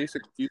 bro.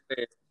 Basically, you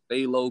say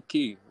stay low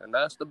key, and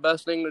that's the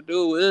best thing to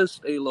do is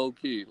stay low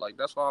key. Like,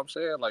 that's what I'm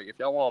saying. Like, if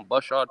y'all want to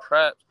bust y'all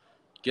traps,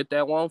 get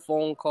that one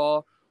phone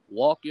call,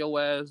 walk your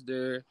ass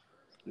there,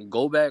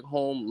 go back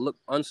home, look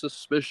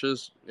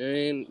unsuspicious.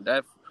 And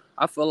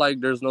I feel like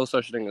there's no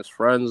such thing as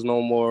friends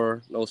no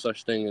more. No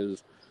such thing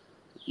as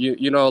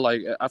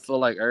like, I feel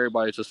like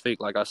everybody's just fake,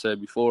 like I said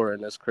before,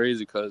 and it's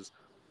crazy because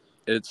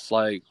it's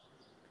like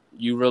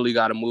you really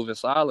got to move in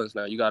silence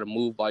now. You got to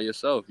move by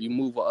yourself. You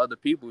move with other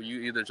people,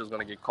 you either just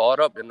gonna get caught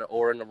up in the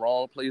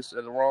wrong place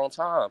at the wrong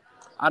time.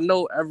 I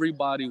know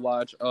everybody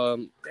watch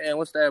damn,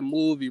 what's that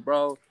movie,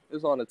 bro?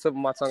 It's on the tip of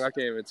my tongue. I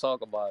can't even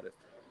talk about it.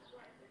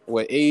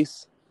 With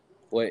Ace,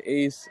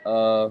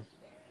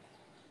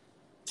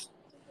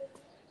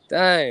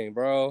 dang,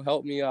 bro,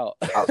 help me out.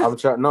 I'm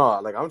trying. No,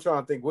 like I'm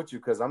trying to think with you,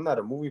 because I'm not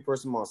a movie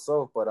person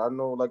myself, but I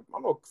know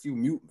a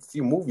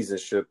few movies and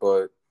shit.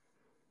 But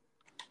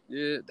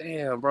Yeah,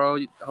 damn, bro.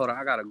 Hold on,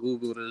 I gotta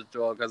Google this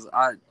joke because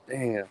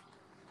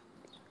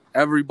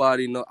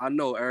everybody know. I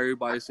know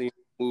everybody seen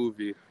the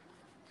movie.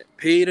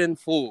 Paid in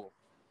full,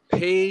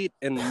 paid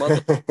in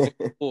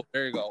motherfucking full.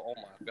 There you go. Oh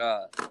my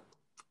god.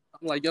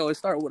 I'm like, yo, it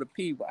started with a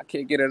P, but I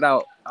can't get it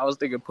out. I was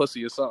thinking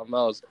pussy or something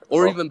else,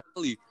 or even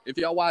Belly. If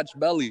y'all watch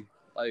Belly,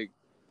 like,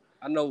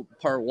 I know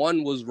part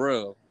 1 was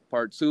real,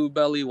 part 2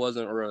 Belly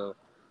wasn't real,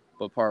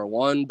 but part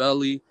 1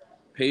 Belly,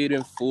 paid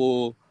in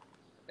full,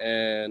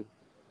 and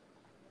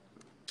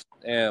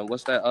And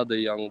what's that other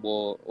young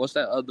boy? What's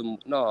that other?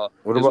 No,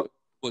 What it's about?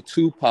 with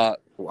Tupac.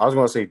 I was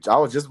gonna say. I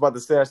was just about to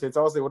say that shit.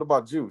 So I was say, what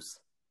about Juice?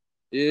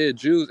 Yeah,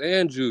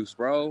 Juice,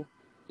 bro.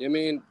 You know what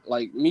I mean,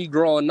 like me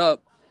growing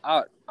up,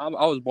 I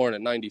was born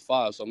in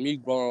 '95, so me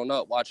growing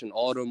up watching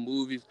all the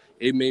movies,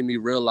 it made me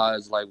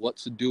realize like what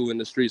to do in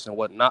the streets and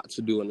what not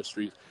to do in the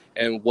streets.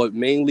 And what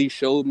mainly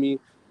showed me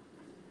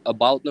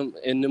about them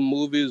in the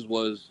movies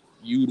was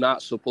you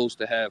not supposed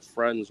to have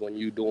friends when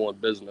you doing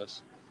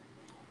business.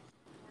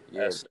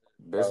 Yeah, That's it,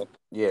 business. bro.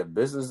 Yeah,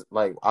 business.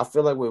 Like I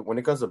feel like when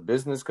it comes to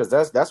business, because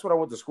that's what I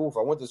went to school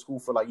for. I went to school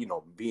for like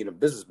being a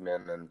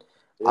businessman, and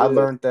I Yeah,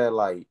 learned that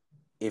like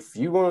if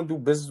you want to do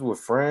business with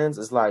friends,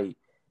 it's like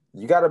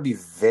you got to be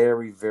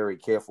very very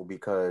careful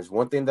because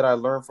one thing that I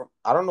learned from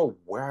I don't know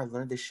where I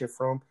learned this shit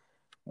from.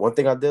 One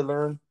thing I did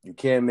learn, you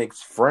can't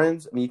mix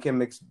friends. I mean, you can't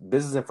mix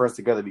business and friends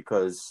together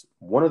because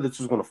one of the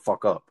two is gonna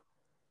fuck up.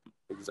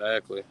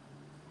 exactly,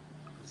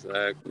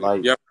 exactly.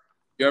 Like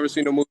You ever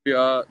seen the movie,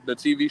 the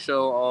TV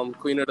show,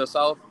 Queen of the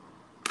South?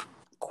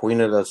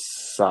 Queen of the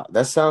South.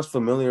 That sounds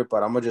familiar,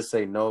 but I'm gonna just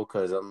say no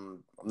because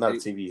I'm not a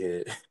TV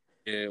head.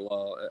 Yeah,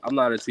 well, I'm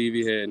not a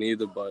TV head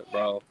neither, but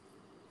bro,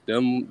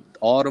 them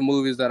all the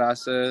movies that I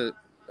said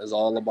is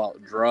all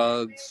about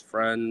drugs,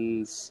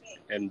 friends,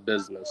 and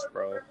business,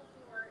 bro.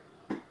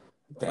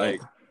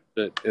 Like,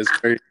 Damn. it's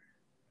crazy.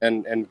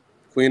 And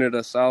Queen of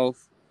the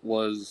South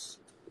was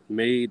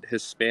made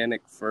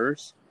Hispanic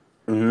first,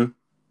 Mm-hmm.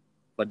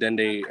 but then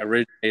they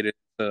originated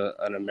to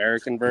an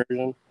American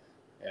version,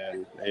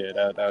 and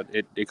yeah,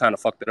 they kind of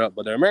fucked it up.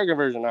 But the American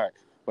version, all right.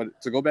 But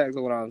to go back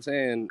to what I'm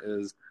saying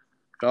is,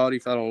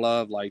 Shawty fell in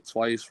love like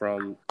twice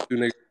from two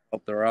niggas that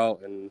helped her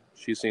out, and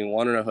she seen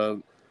one of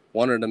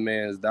the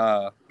mans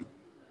die,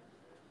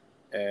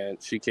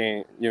 and she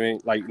can't. You know what I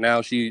mean, like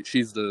now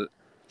she's the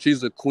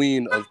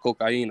queen of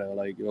cocaina.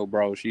 Like yo,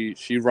 bro, she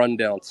run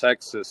down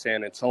Texas,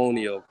 San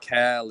Antonio,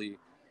 Cali,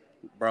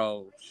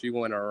 bro. She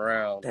went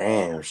around, dog.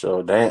 Damn.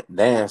 So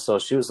damn. So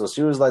she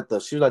was like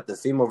the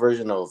female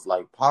version of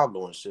like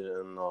Pablo and shit.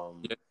 And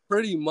Yeah,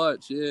 pretty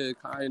much, yeah,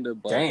 kind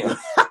of, but damn.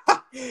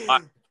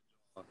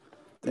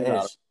 you Damn.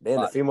 got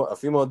Damn. A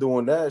female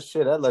doing that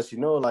shit. That lets you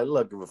know. Like,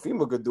 look, if a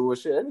female could do it,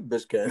 shit, any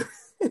bitch can.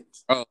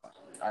 bro.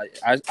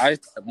 I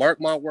mark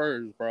my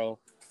words, bro.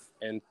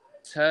 In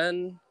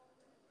 10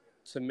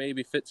 to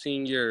maybe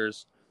 15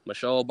 years,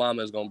 Michelle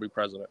Obama is gonna be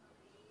president.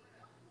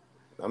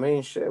 I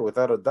mean, shit.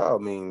 Without a doubt.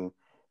 I mean,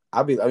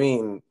 I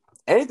mean,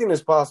 anything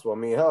is possible. I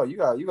mean, hell, you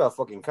got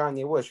fucking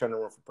Kanye West trying to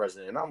run for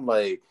president. And I'm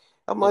like,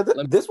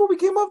 Let, this what we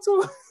came up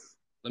to?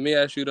 let me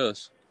ask you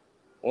this: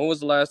 when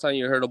was the last time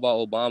you heard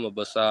about Obama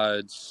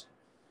besides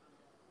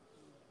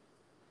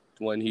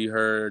when he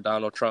heard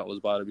Donald Trump was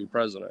about to be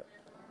president?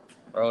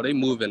 Bro, they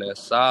moving in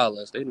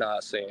silence. They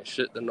not saying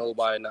shit to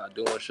nobody, not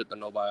doing shit to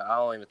nobody. I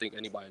don't even think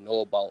anybody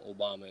know about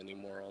Obama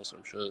anymore on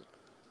some shit.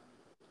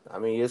 I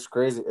mean, it's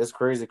crazy. It's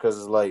crazy because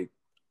it's like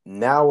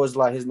now it's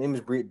like his name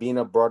is being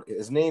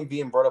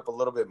brought up a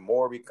little bit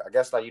more. I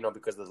guess like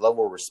because the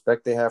level of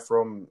respect they have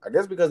from. I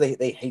guess because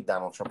they hate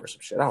Donald Trump or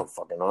some shit. I don't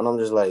fucking know. And I'm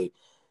just like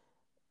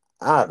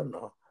I don't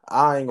know.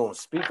 I ain't gonna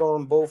speak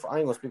on both. I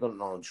ain't gonna speak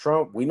on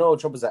Trump. We know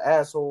Trump is an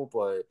asshole,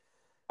 but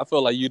I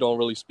feel like you don't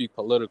really speak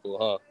political,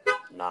 huh?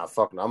 nah,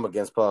 fuck no. I'm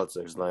against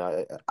politics.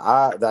 Like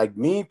I like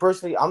me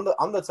personally. I'm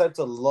the type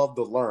to love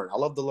to learn. I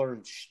love to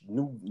learn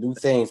new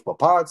things, but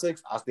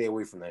politics, I stay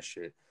away from that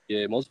shit.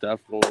 Yeah, most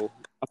definitely.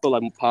 I feel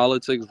like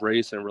politics,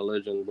 race, and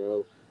religion,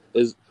 bro,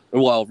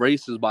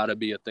 race is about to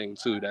be a thing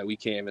too that we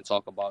can't even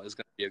talk about. It's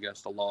gonna be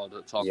against the law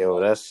to talk Yo,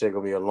 about. that shit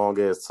gonna be a long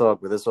ass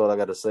talk, but that's all I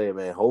gotta say,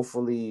 man.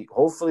 Hopefully,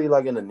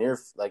 like in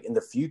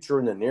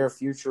the near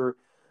future,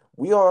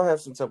 we all have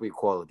some type of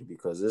equality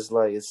because it's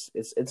like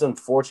it's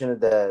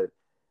unfortunate that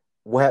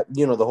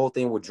the whole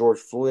thing with George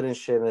Floyd and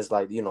shit, and it's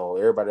like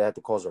everybody had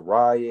to cause a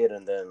riot,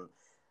 and then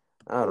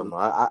I don't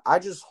know. I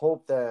just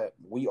hope that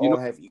we You all know,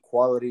 have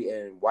equality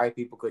and white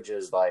people could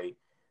just like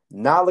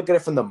not look at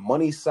it from the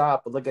money side,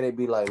 but look at it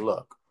be like,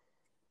 look,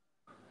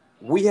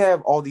 we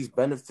have all these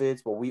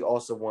benefits, but we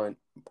also want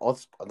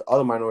the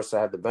other minorities to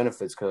have the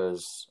benefits.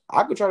 Because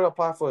I could try to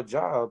apply for a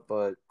job,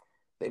 but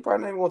they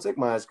probably not even gonna take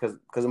my ass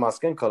because of my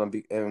skin color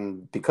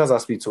and because I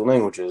speak two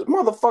languages.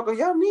 Motherfucker,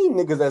 y'all need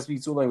niggas that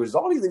speak two languages.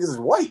 All these niggas is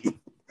white.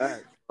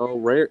 bro,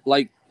 rare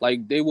like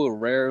they will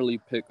rarely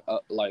pick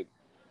up like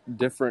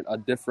a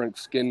different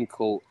skin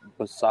coat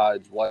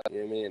besides white. You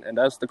know what I mean? And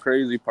that's the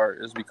crazy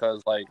part is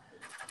because like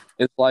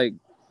it's like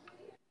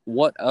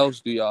what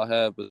else do y'all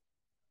have besides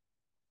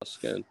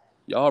skin?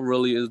 Y'all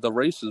really is the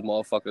racist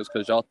motherfuckers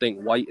because y'all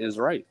think white is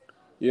right.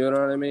 You know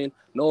what I mean?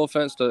 No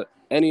offense to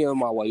any of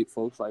my white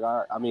folks. Like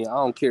I mean, I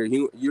don't care.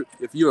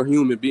 If you're a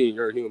human being,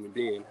 you're a human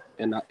being,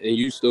 and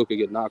you still could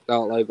get knocked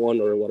out like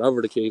one or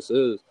whatever the case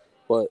is.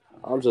 But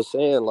I'm just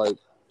saying, like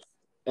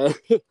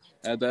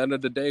at the end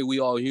of the day, we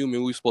all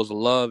human. We supposed to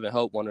love and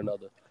help one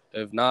another.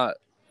 If not,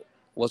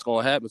 what's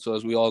gonna happen to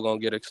us? We all gonna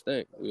get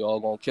extinct. We all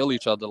gonna kill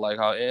each other like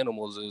how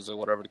animals is or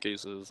whatever the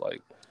case is.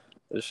 Like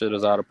this shit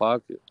is out of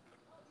pocket.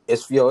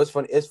 It's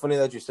funny. It's funny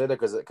that you said that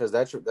because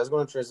that's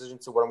going to transition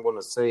to what I'm going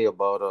to say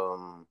about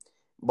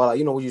But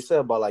like, what you said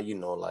about like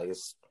like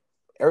it's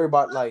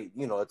everybody like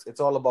it's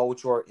all about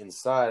what you are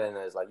inside, and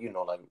it's like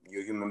like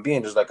you're a human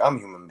being, just like I'm a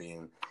human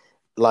being.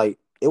 Like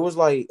it was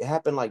like it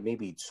happened like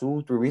maybe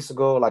 2-3 weeks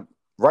ago. Like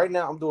right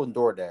now, I'm doing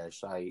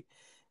DoorDash. Like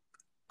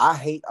I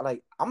hate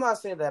like I'm not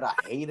saying that I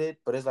hate it,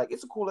 but it's like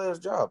it's a cool ass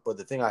job. But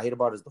the thing I hate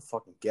about it is the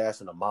fucking gas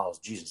and the miles.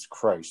 Jesus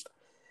Christ.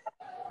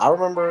 I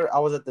remember I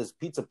was at this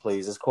pizza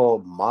place. It's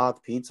called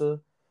Mod Pizza,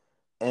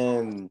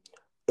 and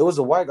it was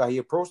a white guy. He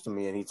approached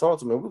me and he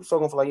talked to me. We were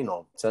talking for like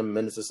 10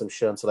 minutes or some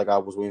shit until like I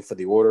was waiting for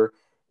the order,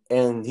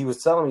 and he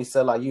was telling me, he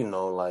said like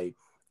like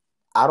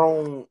I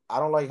don't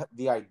like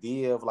the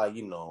idea of like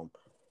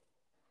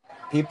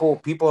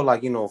people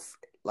like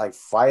like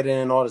fighting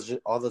and all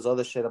this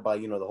other shit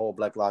about the whole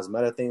Black Lives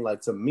Matter thing.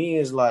 Like to me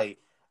is like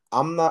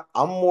I'm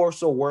more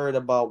so worried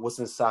about what's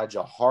inside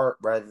your heart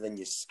rather than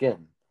your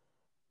skin.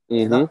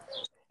 And I Mm-hmm.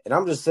 and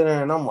I'm just sitting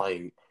there and I'm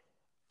like,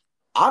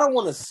 I don't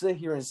want to sit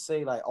here and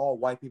say like all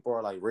white people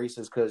are like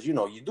racist, because you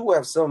do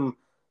have some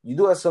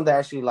that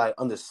actually like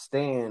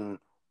understand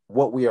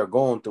what we are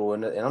going through,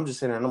 and I'm just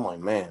sitting there and I'm like,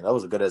 man, that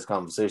was a good ass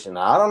conversation.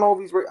 Now, I don't know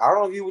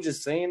if he was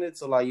just saying it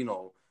to like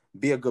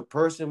be a good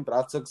person, but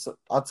I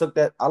took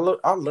that I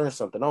learned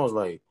something. I was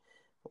like,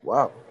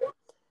 wow,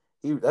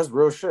 that's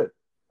real shit.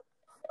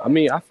 I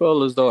mean, I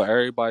feel as though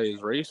everybody is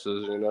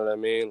racist. You know what I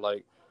mean?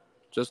 Like,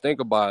 just think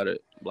about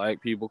it.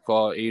 Black people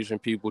call Asian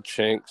people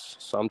chinks.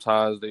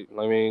 Sometimes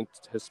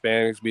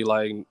Hispanics be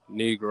like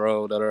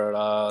Negro, da da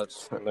da.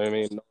 You know what I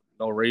mean?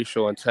 No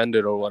racial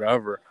intended or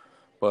whatever.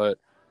 But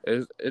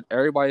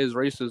everybody is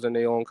racist in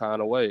their own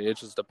kind of way. It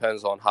just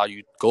depends on how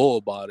you go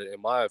about it,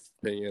 in my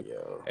opinion.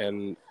 Yeah,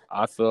 And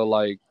I feel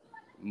like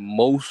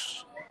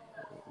most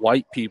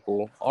white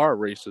people are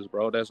racist,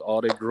 bro. That's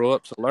all they grew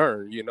up to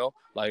learn,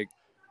 Like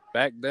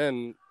back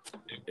then,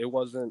 it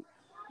wasn't.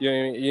 You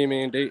know what I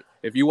mean?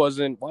 If you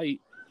wasn't white,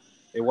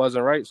 it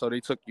wasn't right. So they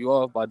took you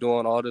off by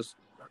doing all this.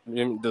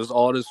 There's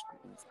all this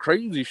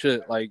crazy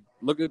shit. Like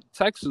look at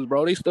Texas,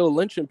 bro. They still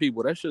lynching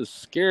people. That shit's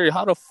scary.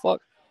 How the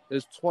fuck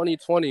is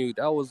 2020?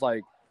 That was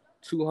like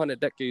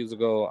 200 decades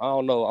ago. I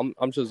don't know.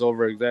 I'm just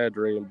over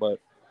exaggerating, but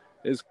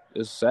it's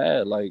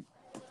sad. Like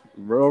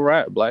real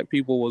rap, black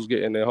people was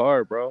getting it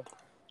hard, bro.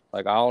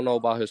 Like I don't know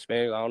about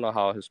Hispanics. I don't know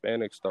how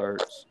Hispanic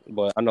starts,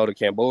 but I know the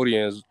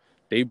Cambodians.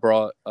 They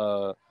brought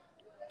the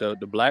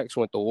blacks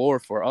went to war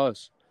for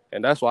us,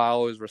 and that's why I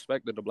always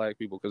respected the black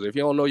people. Because if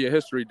you don't know your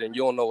history, then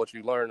you don't know what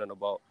you're learning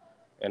about.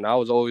 And I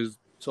was always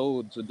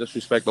told to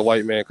disrespect the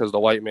white man because the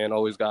white man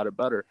always got it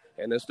better,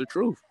 and it's the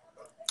truth.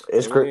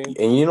 it's You know what I crazy,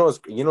 mean?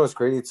 and what's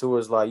crazy too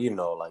is like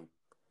like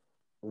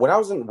when I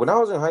was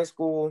in high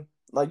school,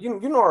 like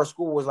our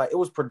school was like it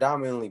was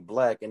predominantly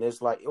black, and it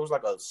was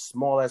like a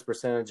small ass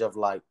percentage of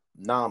like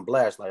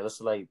non-blacks, like let's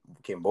say like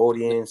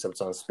Cambodian,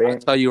 sometimes I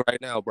Spanish. tell you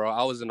right now, bro.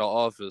 I was in the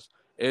office.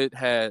 It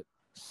had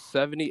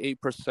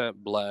 78%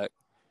 black.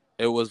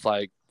 It was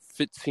like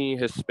 15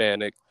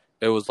 Hispanic.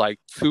 It was like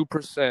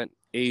 2%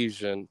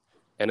 Asian,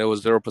 and it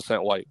was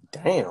 0% white.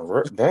 Damn, All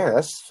right,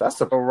 that's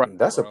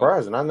bro.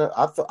 surprising. I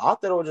thought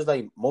it was just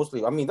like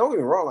mostly. I mean, don't get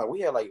me wrong, like we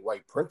had like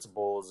white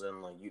principals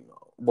and like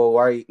well,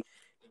 right,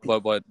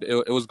 But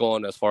it was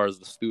going as far as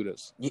the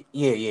students. yeah,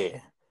 yeah.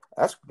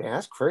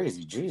 That's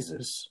crazy,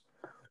 Jesus.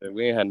 And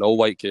we ain't had no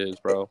white kids,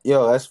 bro.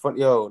 Yo, that's fun.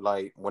 Yo,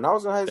 like when I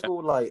was in high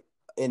school, like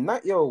and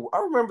not yo, I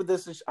remember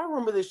this. I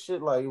remember this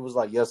shit like it was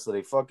like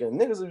yesterday. Fucking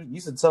niggas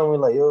used to tell me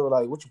like, yo,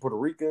 like what you Puerto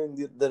Rican?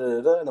 Da, da,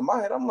 da, da. And in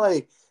my head, I'm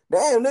like,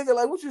 damn, nigga,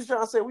 like what you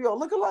trying to say? We all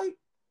look alike?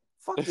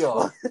 Fuck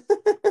y'all.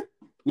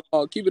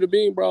 Keep it a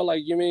bean, bro.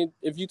 Like you mean,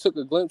 if you took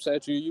a glimpse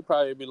at you, you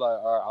probably be like,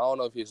 all right, I don't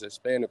know if he's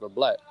Hispanic or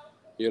black.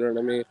 You know what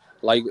I mean?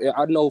 Like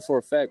I know for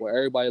a fact when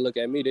everybody look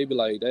at me, they be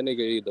like, that nigga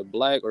either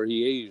black or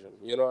he Asian.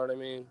 You know what I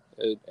mean?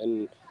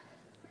 And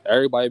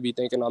everybody be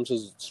thinking I'm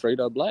just straight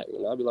up black,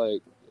 and I'd be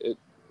like,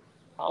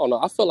 I don't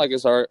know. I feel like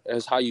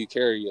it's how you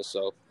carry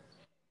yourself.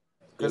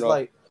 You Cause know?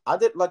 like I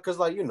did like cause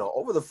like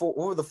over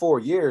the 4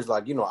 years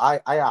like I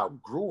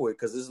outgrew it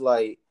because it's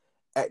like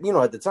at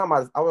the time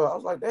I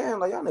was like, damn,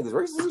 like y'all niggas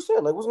racist as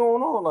shit, like what's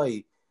going on,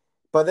 like.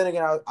 But then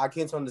again, I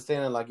came to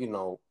understanding like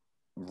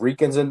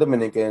Ricans and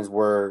Dominicans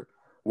were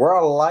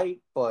alike,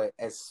 but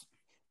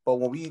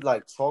when we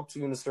like talk to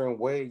you in a certain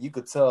way, you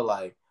could tell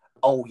like,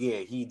 oh yeah,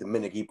 he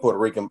Dominican, he Puerto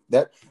Rican.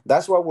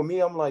 That's why with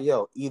me, I'm like,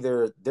 yo,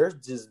 either they're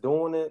just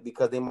doing it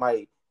because they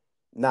might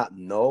not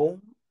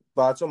know.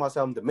 But I told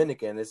myself I'm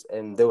Dominican,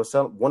 and there was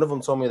one of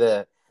them told me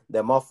that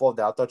my fault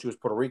that I thought you was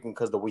Puerto Rican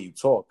because the way you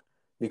talk.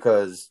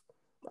 Because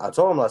I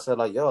told him, I said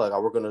like, yo, like I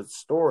work in a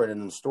store, and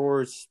in the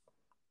stores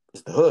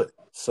it's the hood.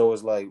 So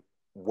it's like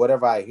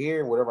whatever I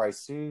hear, whatever I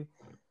see.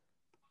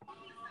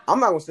 I'm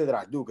not gonna say that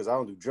I do because I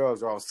don't do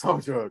drugs or I don't sell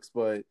drugs,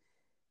 but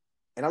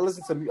and I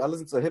listen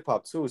to hip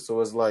hop too.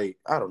 So it's like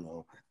I don't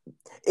know.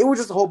 It was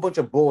just a whole bunch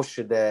of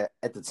bullshit that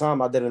at the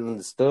time I didn't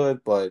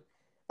understood, but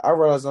I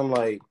realized I'm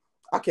like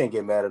I can't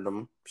get mad at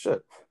them.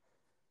 Shit.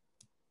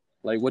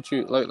 Like what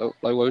you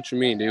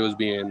mean? They was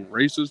being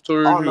racist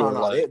towards Oh you, no, or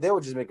no, like they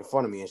were just making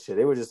fun of me and shit.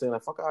 They were just saying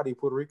like, "Fuck out of here,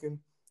 Puerto Rican."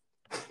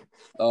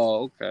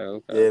 Oh,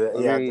 okay. Yeah, I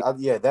yeah, mean,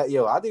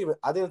 yeah.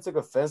 I didn't take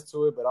offense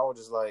to it, but I was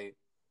just like,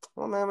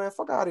 oh man,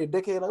 fuck out of here,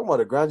 dickhead. Like, I'm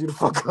gonna ground you the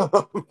fuck up.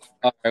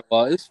 all right,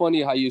 well, it's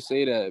funny how you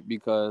say that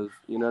because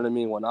you know what I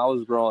mean. When I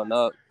was growing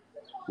up,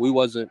 we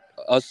wasn't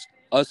us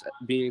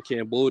being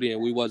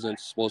Cambodian. We wasn't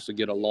supposed to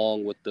get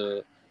along with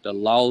the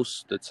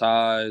Laos, the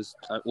Thais.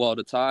 Well,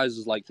 the Thais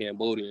is like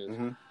Cambodians.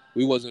 Mm-hmm.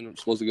 We wasn't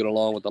supposed to get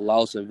along with the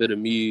Laos and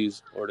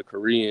Vietnamese or the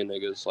Korean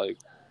niggas. Like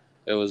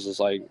it was just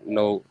like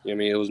no. I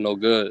mean, it was no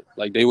good.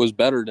 Like they was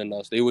better than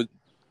us. They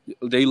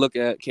look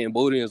at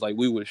Cambodians like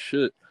we was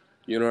shit.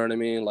 You know what I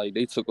mean? Like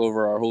they took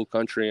over our whole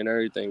country and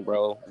everything,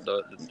 bro.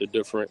 The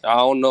different I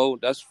don't know.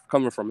 That's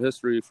coming from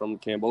history from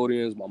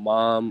Cambodians, my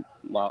mom,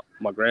 my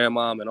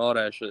grandmom, and all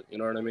that shit. You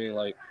know what I mean?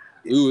 Like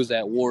we was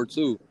at war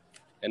too,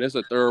 and it's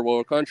a third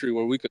world country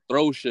where we could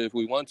throw shit if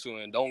we want to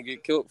and don't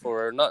get killed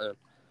for it or nothing.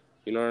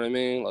 You know what I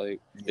mean? Like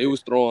they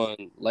was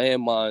throwing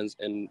landmines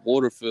and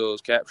water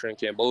fields, capturing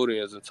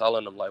Cambodians and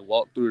telling them like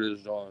walk through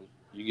this John.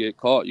 You get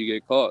caught, you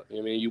get caught. You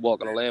know what I mean? You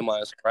walk on a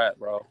landmine, it's crap,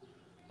 bro.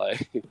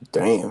 Like,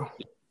 Damn.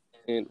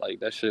 like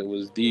that shit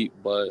was deep.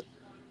 But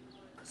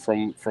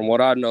from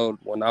what I know,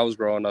 when I was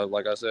growing up,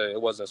 like I said,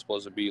 it wasn't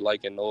supposed to be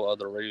like in no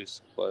other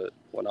race. But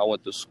when I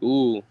went to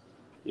school,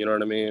 you know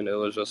what I mean? It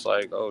was just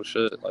like, oh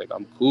shit, like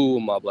I'm cool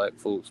with my black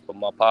folks, but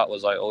my pop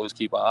was like, always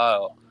keep an eye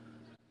out.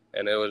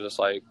 And it was just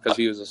like, because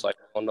he was just like,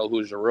 I don't know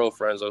who's your real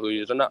friends or who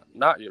you're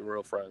not your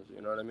real friends. You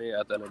know what I mean?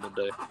 At the end of the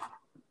day.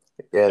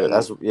 Yeah, And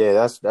that's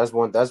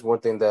one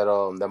thing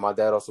that my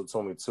dad also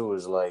told me too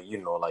is like,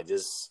 like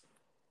just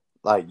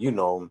like,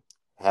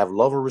 have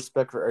love or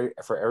respect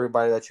for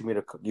everybody that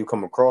you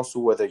come across to,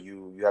 whether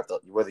you have to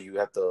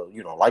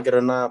like it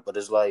or not. But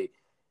it's like,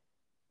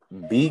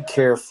 be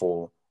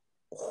careful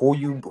who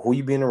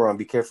you being around.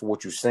 Be careful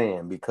what you're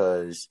saying,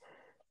 because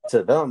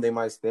to them they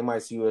might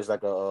see you as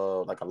like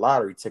a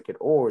lottery ticket,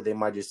 or they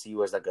might just see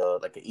you as like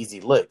an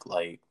easy lick,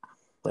 like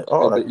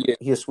oh, like yeah,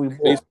 he a sweet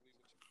boy. basically,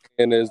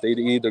 and is they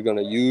either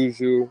gonna use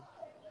you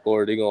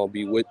or they gonna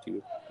be with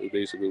you. Is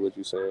basically what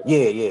you're saying.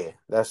 Yeah.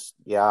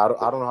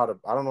 I don't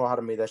know how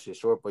to make that shit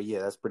short, but yeah,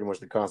 that's pretty much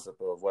the concept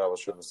of what I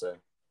was trying to say.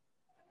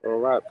 All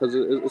right, because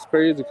it's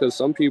crazy because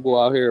some people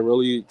out here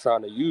really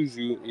trying to use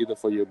you either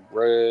for your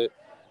bread,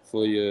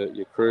 for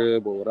your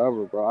crib or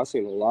whatever, bro. I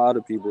seen a lot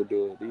of people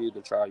do it. They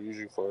either try to use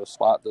you for a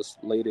spot to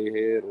lay their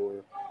head,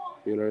 or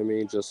you know what I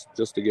mean, just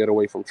to get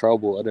away from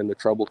trouble, and then the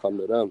trouble come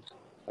to them.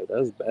 Like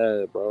that's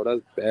bad, bro.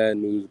 That's bad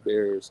news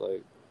bears.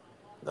 Like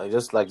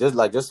Just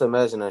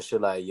imagine that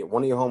shit. Like,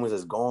 one of your homies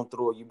is going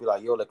through it. You be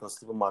like, yo, like, come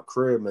sleep in my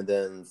crib, and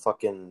then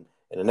fucking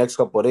in the next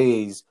couple of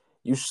days,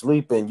 you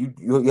sleeping.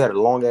 You had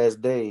a long ass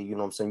day. You know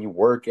what I'm saying? You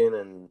working,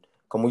 and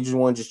we just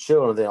want to just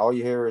chill, and then all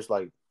you hear is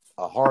like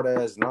a hard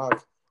ass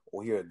knock,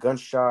 or you hear a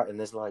gunshot,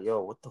 and it's like,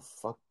 yo, what the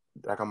fuck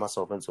I got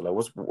myself into?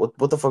 Like,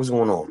 what the fuck is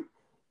going on?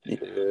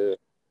 yeah,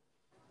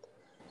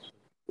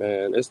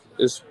 man,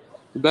 it's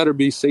better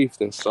be safe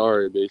than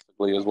sorry.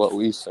 Basically, is what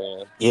we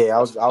saying. Yeah,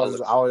 That's I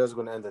was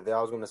gonna end it there.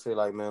 I was gonna say,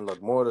 like, man,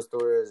 look, more of the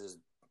story is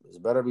it's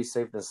better be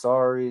safe than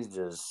sorry.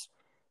 Just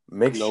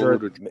make know who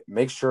sure to.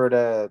 make sure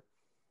that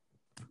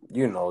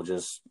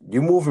just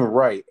you moving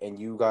right and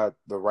you got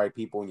the right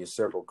people in your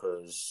circle.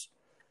 Cause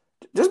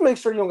just make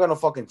sure you don't got no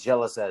fucking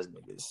jealous ass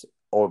niggas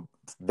or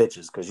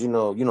bitches. Cause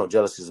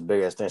jealousy is a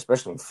big ass thing,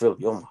 especially in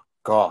Philly. Oh my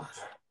god.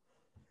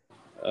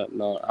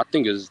 No, I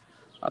think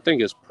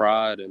it's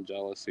pride and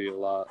jealousy a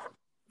lot.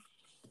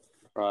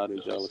 Pride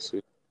and jealousy,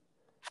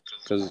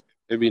 because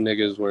there be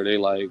niggas where they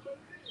like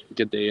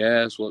get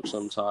their ass whooped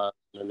sometimes,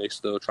 and they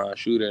still try to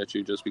shoot at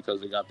you just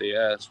because they got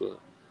their ass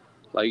whooped.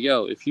 Like,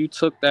 yo, if you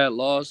took that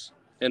loss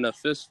in a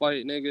fist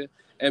fight, nigga,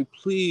 and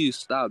please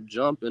stop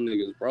jumping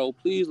niggas, bro.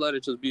 Please let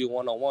it just be a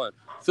 1-on-1.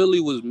 Philly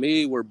was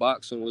made where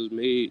boxing was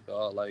made.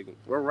 Like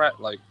we're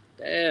like,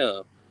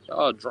 damn,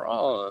 y'all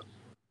drawing.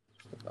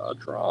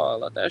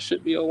 Let that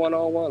shit be a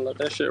 1-on-1. Let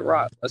that shit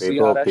rock. Let's see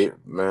how that shit.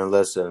 Man,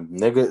 listen,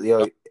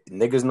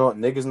 niggas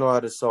know how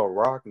to sell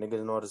rock.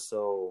 Niggas know how to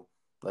sell,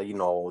 like,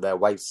 that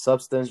white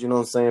substance. You know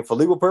what I'm saying? For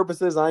legal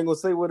purposes, I ain't gonna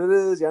say what it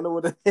is. Y'all know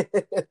what it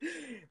is.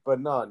 But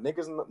no,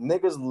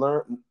 niggas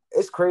learn.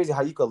 It's crazy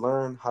how you can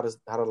learn how to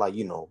like,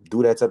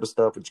 do that type of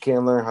stuff, but you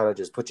can't learn how to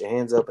just put your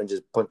hands up and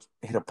just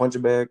hit a puncher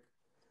bag.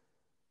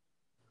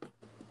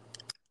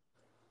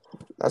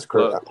 That's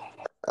crazy. Look,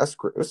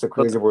 It's a put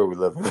crazy world we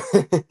live in.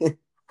 the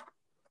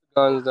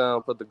guns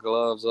down. Put the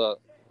gloves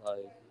up.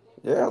 Like,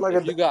 Yeah, like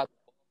if you got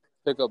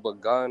pick up a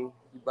gun,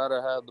 you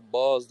better have the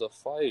balls to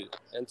fight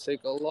and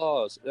take a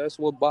loss. That's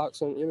what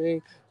boxing. I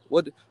mean,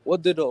 what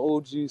did the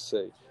OG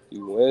say?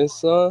 You win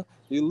some,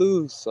 you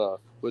lose some,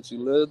 but you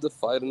live to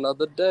fight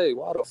another day.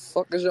 Why the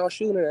fuck is y'all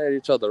shooting at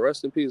each other?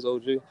 Rest in peace,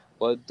 OG.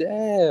 But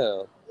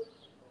damn,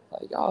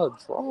 like y'all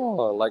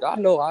drawn. Like I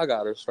know I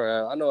got a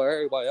strap. I know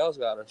everybody else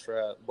got a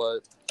strap.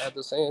 But at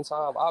the same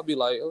time, I'll be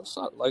like, what's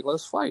up? Like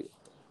let's fight.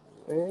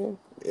 Man,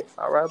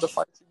 I'd rather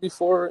fight you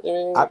before I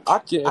and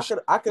I get I shit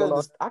could I could going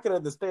on. I could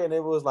understand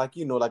it was like,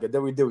 like a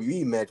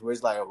WWE match where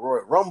it's like a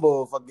Royal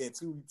Rumble, fucking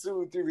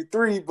 2-2,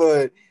 3-3,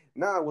 but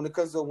nah, when it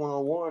comes to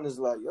 1-on-1, it's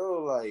like,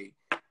 yo, like,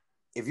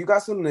 if you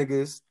got some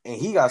niggas and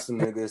he got some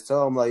niggas,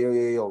 tell him like,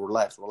 yo,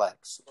 relax.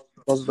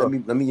 What's Let up? me,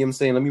 you know what I'm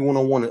saying, let me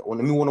one-on-one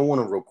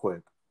him real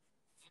quick.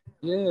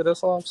 Yeah,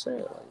 that's all I'm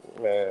saying.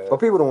 Like, man, But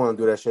people don't want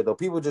to do that shit though.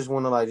 People just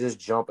want to like just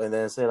jump and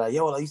then say like,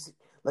 yo, like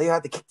you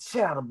have to kick the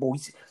shit out of the boy.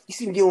 You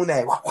see me doing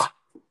that? Wah, wah.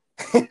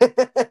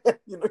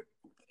 You know?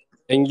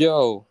 and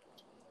yo,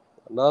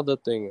 another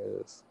thing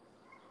is,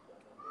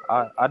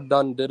 I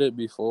done did it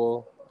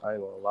before. I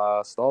ain't gonna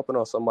lie. Stomping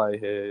on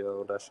somebody's head,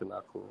 yo, that shit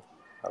not cool.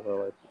 I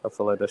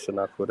feel like that shit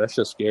not cool. That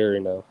shit scary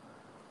now.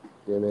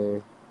 You know what I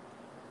mean?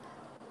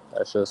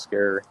 That shit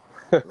scary.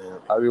 Man,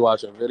 I be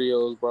watching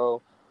videos,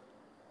 bro.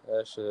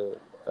 That shit,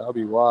 that'll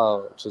be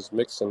wild. Just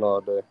mixing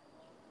all day.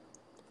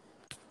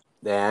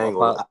 damn, I My ain't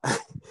gonna pop, lie.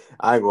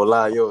 I ain't gonna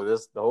lie, yo.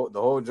 This the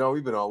whole jump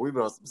we've been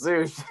on some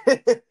serious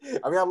shit.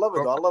 I mean, I love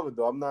it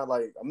though. I'm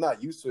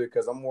not used to it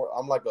because I'm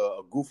like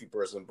a goofy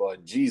person,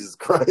 but Jesus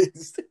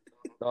Christ.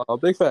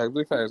 big facts,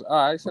 big facts.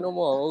 All right, say no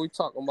more. What we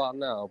talking about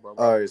now, bro?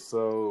 All right,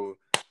 so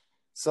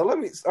let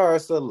me. All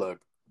right, so look,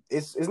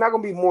 it's not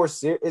gonna be more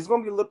serious. It's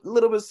gonna be a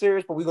little bit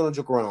serious, but we're gonna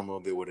joke around a little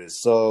bit with it.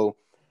 So,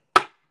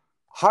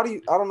 how do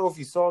you? I don't know if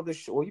you saw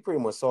this. Well, you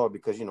pretty much saw it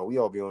because we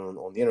all be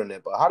on the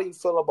internet. But how do you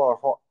feel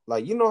about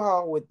like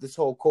how with this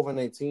whole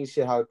COVID-19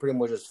 shit, how it pretty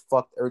much just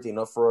fucked everything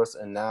up for us,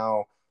 and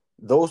now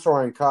those who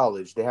are in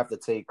college they have to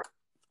take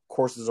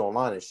courses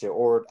online and shit,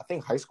 or I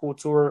think high school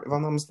tour, if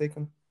I'm not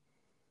mistaken.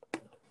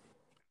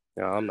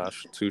 Yeah, I'm not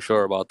too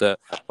sure about that,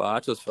 but I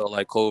just felt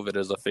like COVID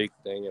is a fake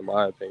thing, in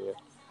my opinion.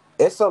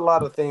 It's a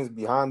lot of things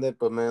behind it,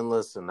 but man,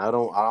 listen, I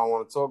don't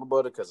want to talk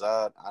about it because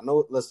I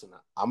know. Listen,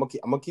 I'm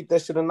gonna keep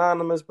that shit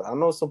anonymous, but I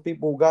know some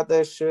people who got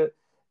that shit.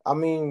 I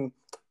mean,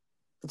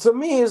 to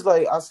me, it's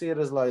like I see it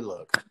as like,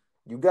 look,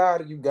 you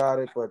got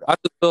it, but I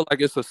just feel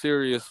like it's a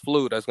serious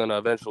flu that's gonna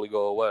eventually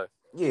go away.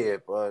 yeah,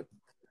 but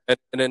And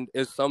then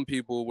it's some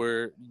people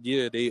where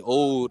they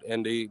old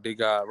and they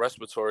got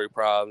respiratory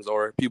problems,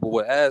 or people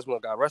with asthma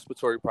got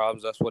respiratory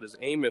problems. That's what it's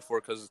aiming for,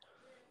 because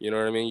you know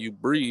what I mean. You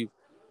breathe,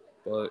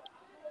 but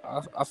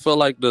I feel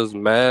like this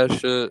mask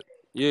shit.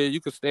 Yeah,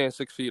 you could stand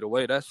 6 feet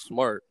away. That's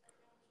smart.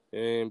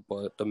 And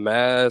but the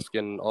mask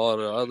and all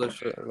the other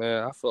shit,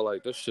 man, I feel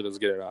like this shit is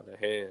getting out of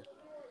hand.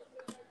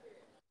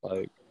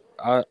 Like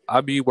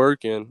I be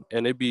working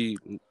and it be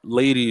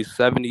ladies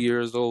 70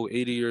 years old,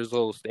 80 years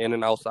old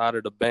standing outside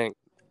of the bank.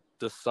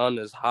 The sun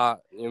is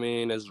hot. I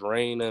mean, it's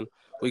raining.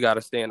 We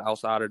gotta stand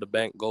outside of the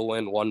bank, go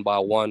in one by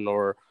one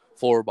or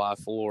four by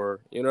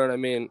four. You know what I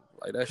mean?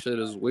 Like that shit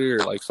is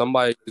weird. Like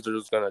somebody's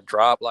just gonna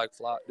drop like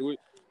fly.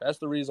 That's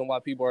the reason why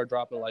people are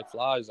dropping like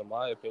flies, in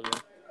my opinion.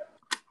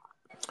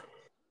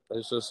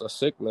 It's just a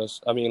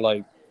sickness. I mean,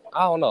 like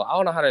I don't know. I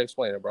don't know how to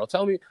explain it, bro.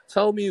 Tell me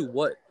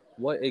what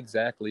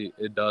exactly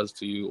it does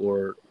to you,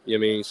 or I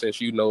mean, since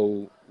you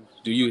know,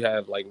 do you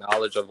have like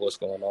knowledge of what's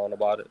going on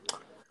about it?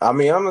 I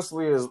mean,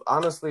 honestly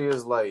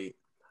is like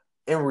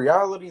in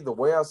reality, the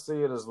way I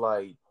see it is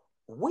like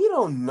we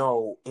don't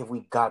know if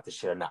we got the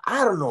shit or not.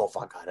 I don't know if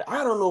I got it.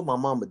 I don't know if my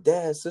mama,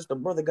 dad, sister,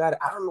 brother got it.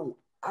 I don't know.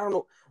 I don't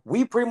know.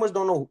 We pretty much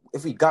don't know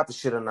if we got the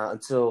shit or not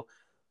until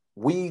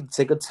we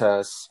take a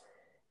test.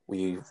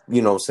 We,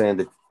 saying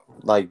that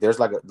like there's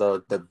like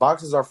the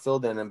boxes are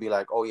filled in and be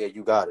like, oh yeah,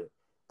 you got it.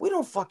 We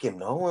don't fucking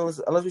know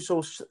unless we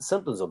show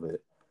symptoms of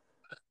it.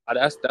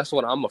 That's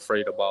what I'm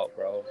afraid about,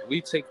 bro. We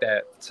take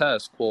that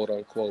test, quote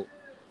unquote.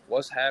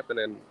 What's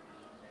happening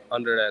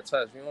under that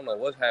test? You don't know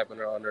what's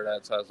happening under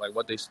that test, like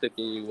what they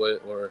sticking you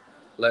with or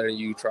letting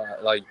you try.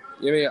 Like,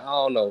 you mean I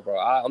don't know, bro.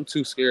 I'm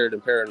too scared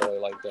and paranoid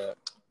like that.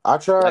 I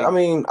try. I Like,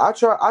 mean, I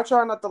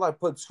try not to like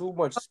put too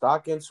much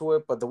stock into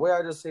it. But the way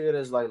I just see it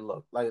is like,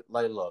 look, look,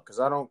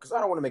 because I don't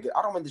want to make it.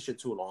 I don't make this shit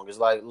too long. It's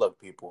like,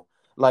 look, people.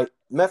 Like,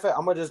 matter of fact,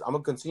 I'm gonna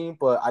continue.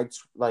 But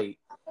like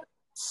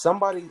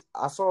somebody.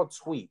 I saw a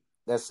tweet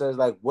that says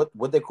like, what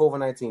the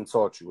COVID-19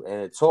 taught you,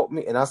 and it taught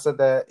me. And I said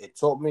that it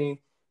taught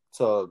me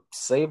to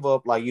save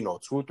up like 2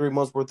 or 3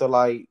 months worth of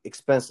like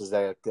expenses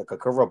that could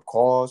cover up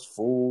costs,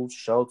 food,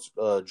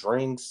 shelter,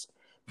 drinks,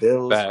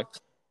 bills, facts.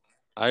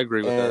 I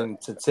agree with that. and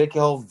to take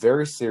health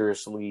very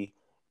seriously.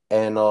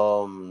 And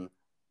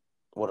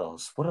what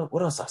else?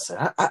 What else I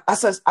said? I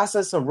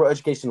said some real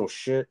educational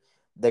shit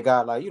that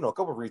got like a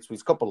couple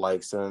retweets, couple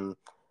likes, and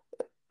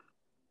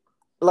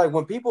like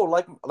when people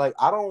like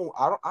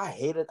I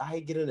hate it. I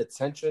hate getting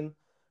attention,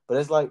 but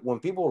it's like when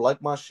people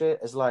like my shit,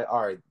 it's like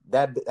all right,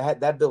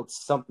 that built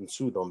something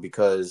to them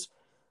because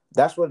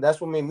that's what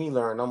made me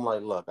learn. I'm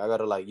like, look, I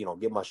gotta like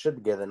get my shit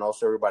together and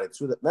also everybody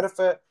too. That matter of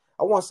fact,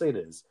 I want to say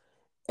this.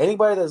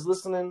 Anybody that's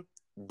listening,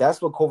 that's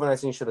what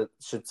COVID-19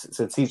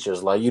 should teach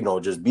us. Like,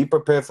 just be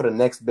prepared for the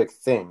next big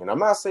thing. And I'm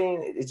not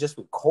saying it's just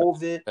with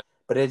COVID,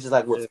 but it's just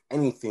like with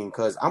anything.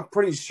 Because I'm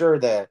pretty sure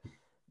that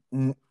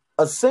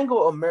a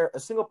single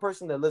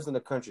person that lives in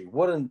the country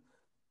wouldn't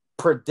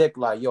predict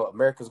like, yo,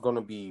 America's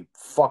gonna be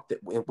fucked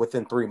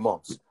within 3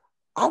 months.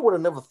 I would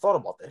have never thought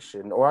about that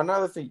shit, or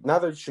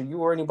neither should you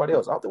or anybody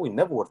else. I don't think we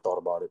never would have thought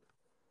about it.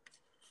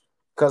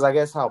 Because I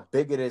guess how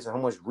big it is and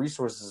how much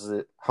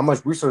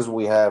resources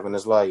we have, and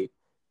it's like,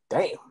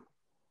 damn.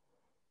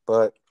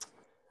 But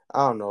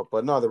I don't know,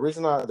 but no, the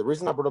reason I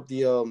brought up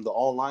the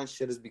online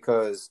shit is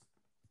because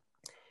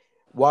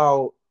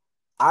while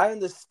I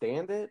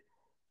understand it,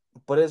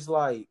 but it's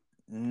like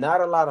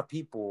not a lot of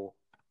people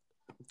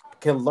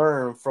can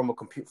learn from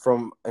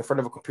in front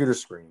of a computer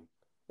screen.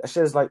 That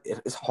shit is like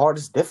it's hard,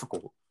 it's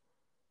difficult,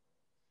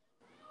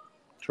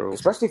 True.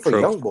 especially for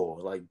True. young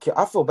boys. Like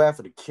I feel bad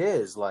for the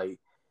kids. Like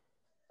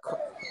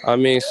I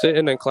mean,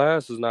 sitting in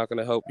class is not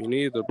gonna help you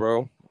neither,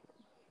 bro.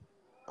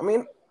 I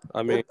mean,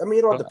 I mean,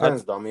 it all I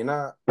depends though. I mean,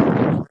 I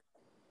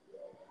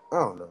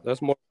don't know.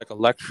 that's more like a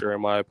lecture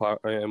in my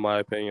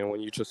opinion.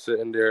 When you just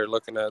sitting there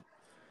looking at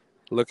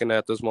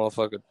this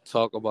motherfucker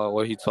talk about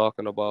what he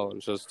talking about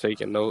and just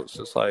taking notes,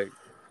 it's like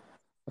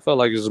I felt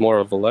like it's more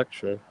of a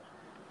lecture.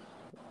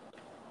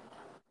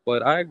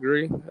 But I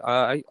agree.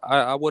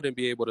 I wouldn't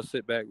be able to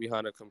sit back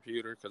behind a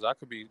computer because I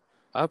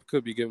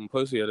could be giving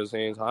pussy at the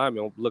same time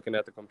and looking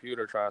at the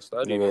computer trying to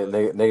study. But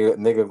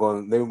Nigga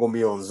gonna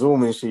be on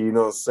Zoom and shit. You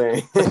know what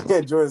I'm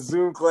saying? Join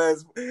Zoom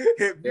class,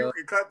 hit mute yeah,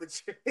 and cut the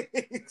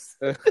checks.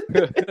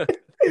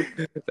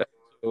 that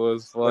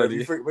was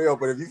funny.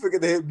 But if you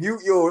forget to hit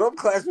mute, them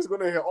classmates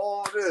gonna hear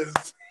all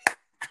this.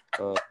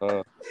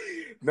 Uh-huh.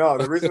 No,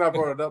 the reason I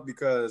brought it up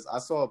because I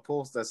saw a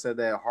post that said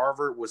that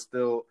Harvard was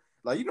still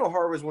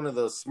Harvard is one of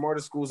the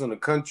smartest schools in the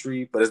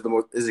country, but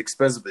it's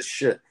expensive as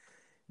shit.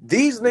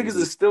 These niggas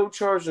Mhm. is still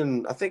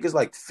charging, I think it's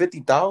like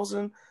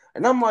 50,000,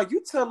 and I'm like, you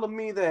telling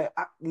me that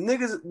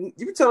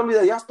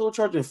y'all still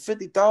charging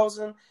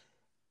 50,000,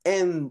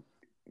 and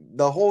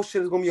the whole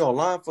shit is gonna be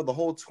online for the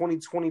whole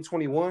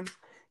 2020-21?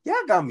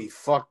 Y'all got me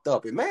fucked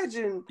up.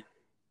 Imagine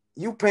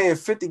you paying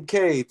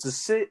 50K to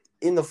sit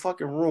in the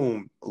fucking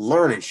room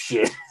learning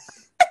shit.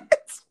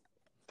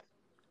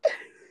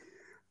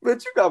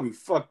 Bitch, you got me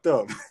fucked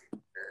up.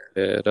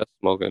 Yeah, that's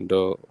smoking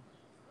dope.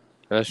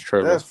 That's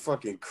tripping. That's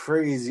fucking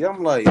crazy.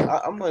 I'm like,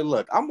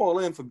 look, I'm all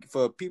in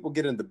for people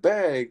getting the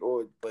bag,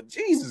 but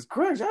Jesus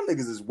Christ, y'all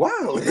niggas is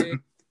wild.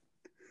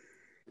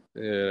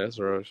 Yeah, that's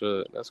real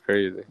shit. That's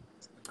crazy.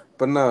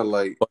 But no,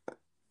 like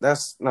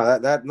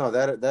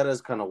that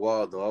is kind of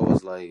wild though.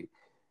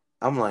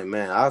 I'm like,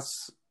 man,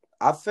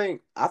 I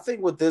think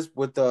with the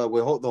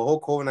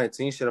whole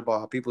COVID-19 shit about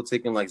how people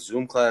taking like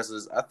Zoom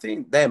classes, I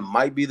think that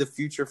might be the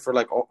future for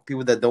like all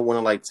people that don't want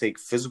to like take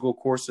physical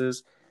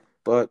courses.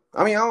 But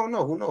I mean, I don't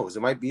know. Who knows?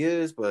 It might be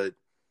is, but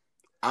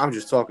I'm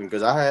just talking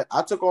because I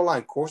took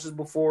online courses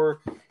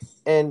before,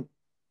 and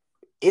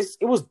it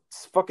was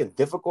fucking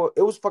difficult.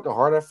 It was fucking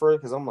hard at first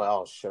because I'm like,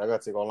 oh shit, I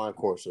gotta take online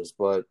courses.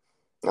 But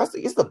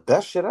it's the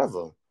best shit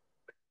ever.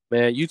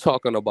 Man, you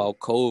talking about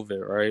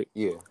COVID, right?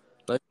 Yeah.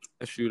 Let me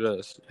ask you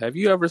this. Have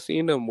you ever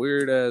seen them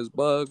weird ass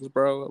bugs,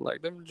 bro?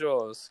 Like them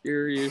jaws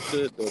scary as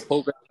shit. The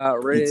polka dot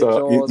You red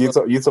talk you,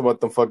 jaws. you talk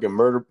about the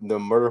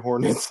murder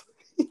hornets.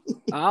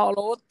 I don't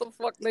know what the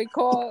fuck they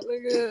call,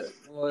 nigga.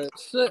 But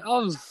shit,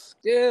 I'm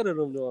scared of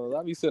them jaws.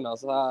 I be sitting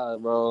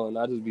outside, bro, and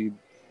I just be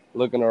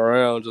looking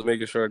around, just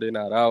making sure they're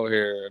not out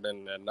here. And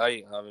then at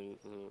night, I mean,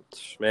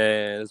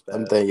 man, it's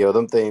Them bad. things, yo,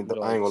 them things. Them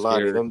I jaws ain't are gonna lie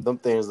to you. scary. Them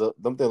things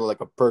are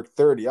like a perk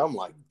 30. I'm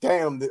like,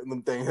 damn,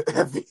 them things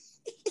heavy.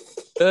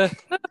 Yo,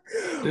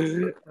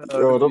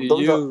 Them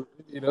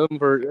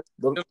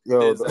yo,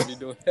 kids that be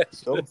doing that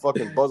them shit.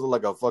 fucking buzzer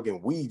like a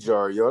fucking weed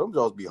jar, yo. Them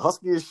jaws be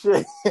husky as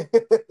shit.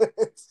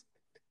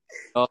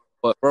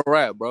 But bro,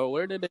 rap, bro,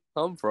 where did they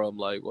come from?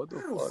 Like, what the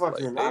fuck?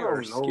 Like, I they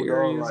are don't know, dog.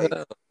 scary as Like,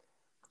 hell.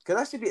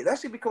 cause that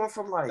should be coming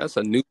from like, That's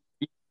a new.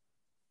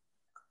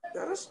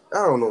 I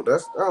don't know. I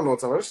don't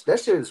know. That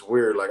shit is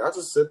weird. Like, I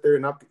just sit there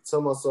and I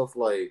tell myself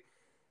like,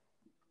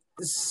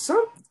 these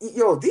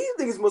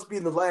niggas must be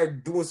in the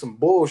lab doing some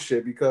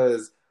bullshit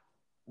because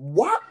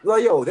what?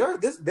 Like, yo,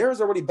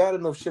 there's already bad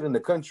enough shit in the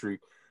country,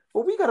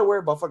 but we gotta worry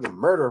about fucking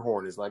murder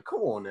hornets. Like,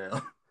 come on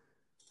now.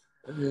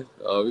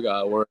 Oh, we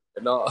gotta work.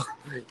 No,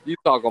 you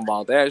talking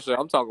about that shit?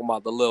 I'm talking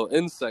about the little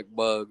insect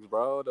bugs,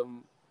 bro.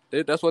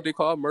 That's what they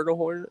call murder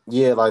hornet.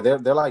 Yeah, like they're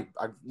like,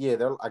 I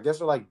guess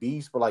they're like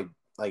bees, but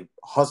like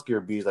huskier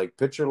bees. Like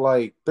picture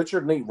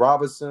Nate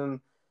Robinson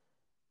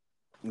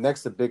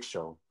next to Big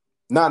Show.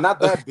 Nah, not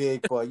that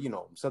big, but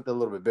something a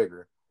little bit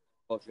bigger.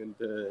 Fucking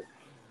dead.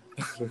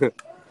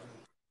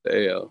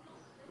 Damn.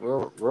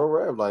 Real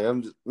rap. Like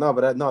I'm just no,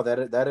 but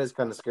that is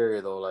kind of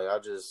scary though. Like I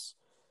just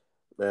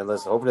man,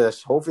 listen. Hopefully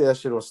that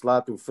shit will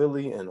slide through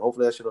Philly, and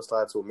hopefully that shit will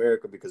slide to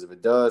America. Because if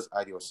it does,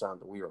 Ideal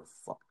Sound, we are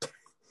fucked.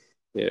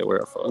 Yeah,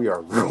 we're fucked. We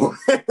are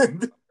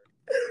ruined.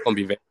 Gonna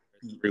be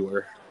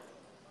everywhere.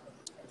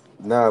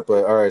 Nah,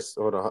 but all right.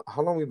 So hold on.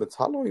 How long we been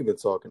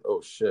talking?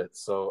 Oh shit.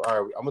 So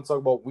all right, we're gonna talk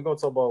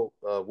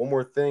about one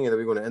more thing, and then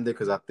we're gonna end it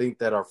because I think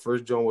that our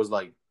first joint was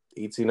like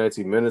 18,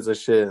 19 minutes of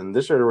shit, and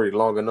this shit already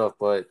long enough.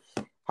 But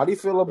how do you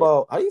feel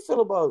about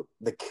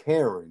the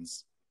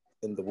Karens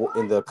in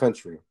the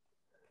country?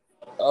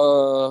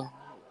 I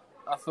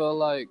feel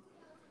like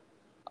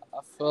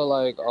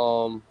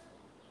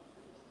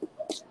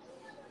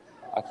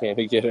I can't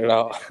even get it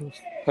out.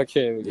 I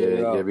can't even get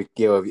it out.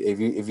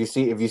 If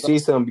you see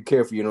something, be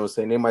careful. You know what I'm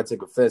saying? They might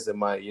take offense. It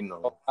might, you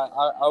know.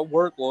 I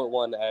work with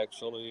one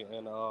actually,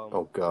 and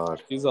Oh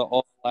God. he's an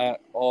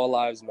all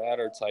lives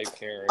matter type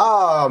Karen.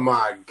 Oh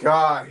my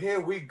God! Here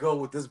we go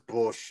with this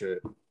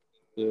bullshit.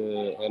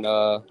 Yeah, and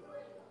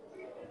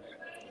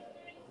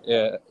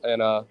yeah.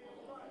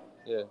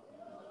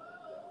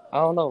 I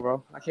don't know,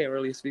 bro. I can't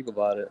really speak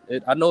about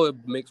it. I know it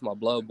makes my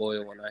blood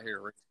boil when I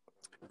hear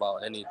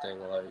about anything.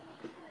 Like,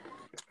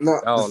 No,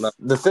 I don't know.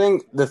 the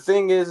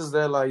thing is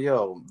that like,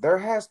 yo, there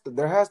has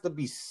to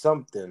be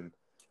something.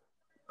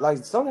 Like,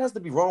 something has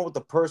to be wrong with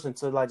the person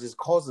to like just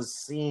cause a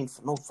scene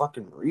for no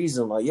fucking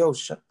reason. Like, yo,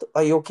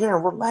 yo,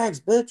 Karen, relax,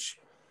 bitch.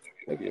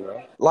 Thank you,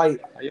 bro.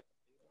 Like,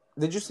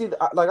 did you see?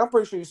 Like, I'm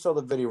pretty sure you saw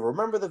the video.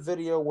 Remember the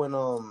video when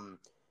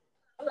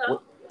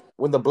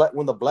the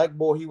black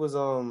boy, he was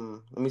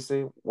let me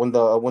see, when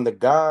the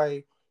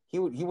guy, he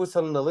was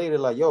telling the lady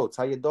like, yo,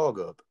 tie your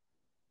dog up.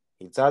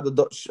 He tied the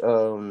dog.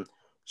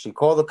 She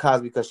called the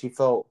cops because she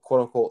felt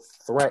quote unquote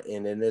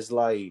threatened, and it's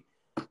like,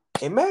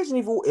 imagine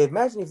if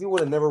you would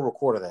have never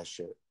recorded that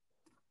shit.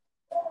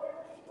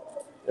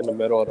 In the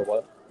middle of the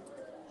what?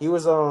 He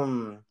was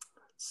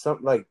some,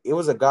 like, it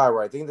was a guy,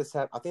 right? I think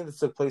this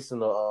took place in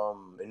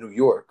New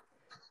York.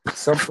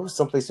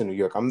 Someplace in New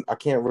York. I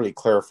can't really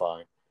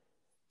clarify.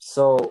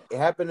 So it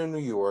happened in New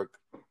York.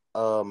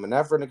 I'm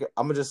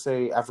gonna just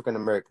say African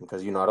American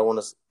because, you know, I don't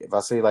want to. If I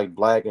say like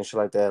black and shit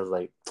like that, it's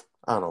like,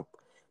 I don't know.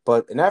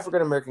 But an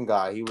African American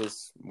guy, I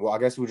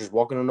guess he was just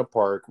walking in the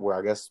park where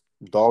I guess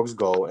dogs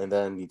go, and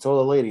then he told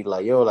the lady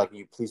like, "Yo, like, can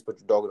you please put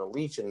your dog on a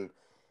leash?" And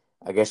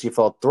I guess she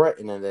felt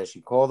threatened, and then she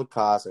called the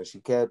cops, and she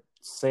kept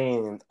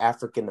saying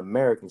African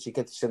American. She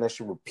kept saying that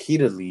shit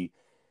repeatedly,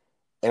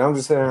 and I'm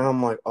just sitting there, and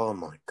I'm like, "Oh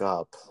my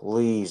God,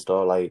 please,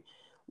 dog! Like,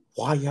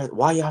 why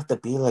you have to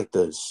be like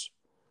this?"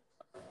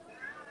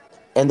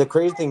 And the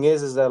crazy thing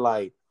is that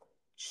like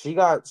she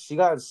got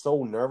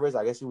so nervous.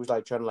 I guess she was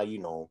like trying to, like, you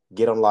know,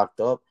 get him locked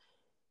up.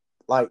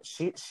 Like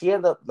she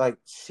ended up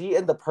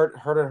hurting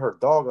her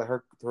dog. Like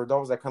her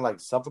dog was like kind of like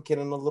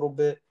suffocating a little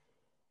bit,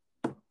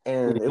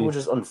 and it was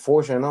just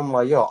unfortunate. And I'm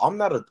like, yo, I'm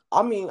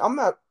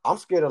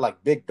scared of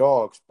like big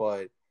dogs,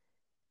 and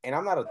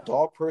I'm not a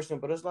dog person,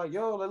 but it's like,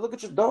 yo, like, look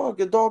at your dog.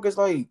 Your dog is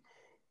like,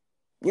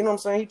 you know what I'm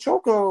saying? He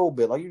choking a little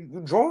bit. Like,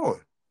 you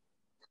drawing.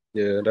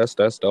 Yeah,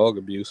 that's dog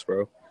abuse,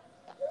 bro.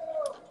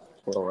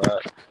 All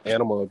right.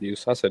 Animal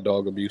abuse. I said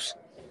dog abuse.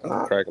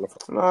 Nah, cracking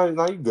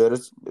no, you good.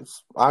 It's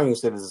I ain't gonna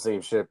say it's the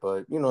same shit,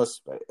 but you know,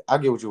 I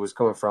get what you was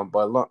coming from.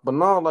 But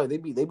no, like they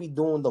be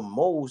doing the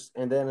most,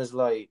 and then it's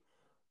like,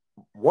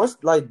 once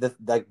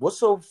what's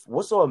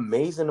so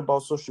amazing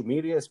about social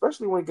media,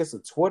 especially when it gets to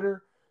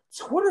Twitter.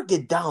 Twitter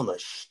get down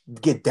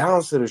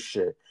to the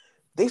shit.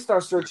 They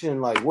start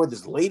searching like where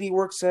this lady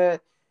works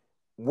at,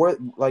 where,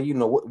 like, you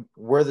know,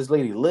 where this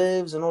lady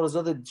lives, and all this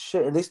other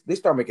shit, and they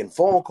start making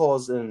phone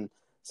calls and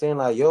saying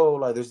like, yo,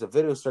 like, there's a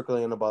video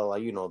circulating about,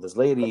 like, you know, this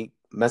lady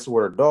messing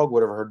with her dog,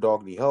 whatever, her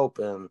dog need help.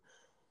 And,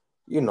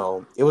 you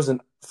know, it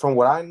wasn't, from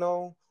what I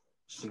know,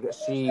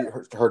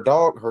 her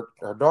dog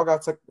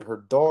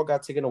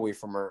got taken away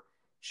from her.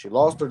 She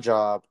lost her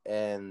job,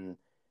 and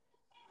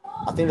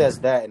I think that's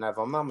that. And if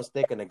I'm not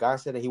mistaken, the guy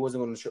said that he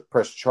wasn't going to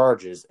press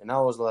charges, and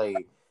I was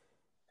like,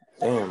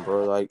 damn,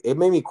 bro, like, it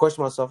made me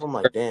question myself. I'm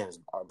like, damn,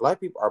 are black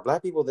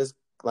people this,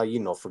 like,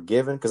 you know,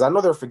 forgiving? Because I know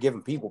they're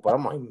forgiving people, but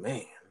I'm like,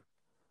 man.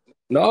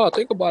 No,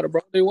 think about it, bro.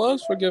 They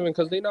was forgiving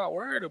because they not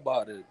worried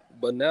about it.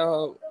 But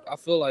now I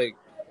feel like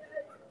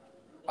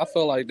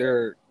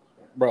they're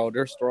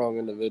strong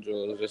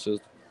individuals. It's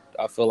just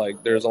I feel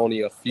like there's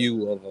only a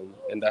few of them,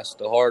 and that's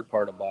the hard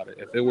part about it.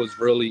 If it was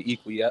really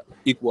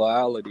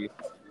equality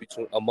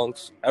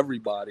amongst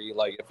everybody,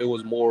 like if it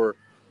was more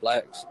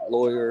black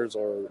lawyers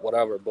or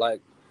whatever,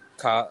 black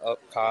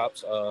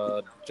cops,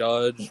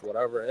 judge,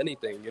 whatever,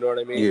 anything, you know what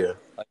I mean? Yeah.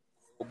 Like,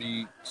 it would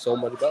be so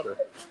much better.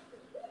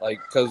 Like,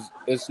 because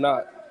it's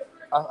not.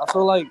 I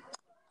feel like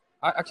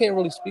I can't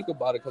really speak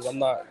about it because I'm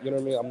not. You know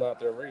what I mean? I'm not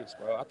their race,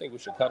 bro. I think we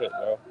should cut it,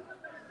 bro.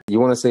 You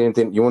want to say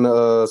anything? You want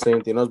to say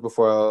anything else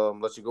before I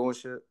let you go and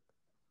shit?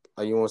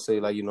 Like, you want to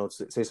say, like, you know,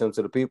 say something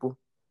to the people?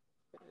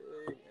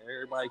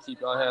 Everybody keep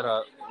your head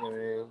up. I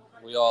mean,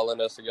 we all in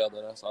this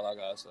together. That's all I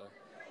gotta say.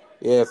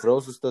 Yeah, for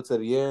those who stuck to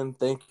the end,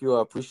 thank you.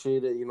 I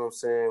appreciate it. You know what I'm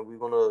saying?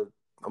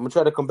 I'm gonna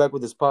try to come back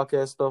with this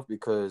podcast stuff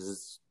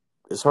because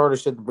it's hard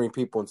as shit to bring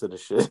people into the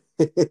shit.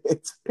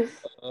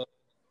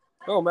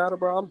 No matter,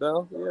 bro. I'm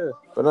down. Yeah.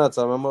 But another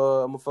time, I'm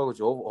gonna fuck with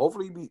you.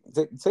 Hopefully,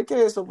 take care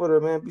of yourself over there,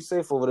 man. Be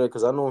safe over there,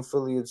 because I know in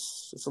Philly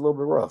it's a little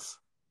bit rough.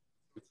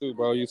 You too,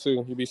 bro. You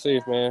too. You be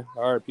safe, man.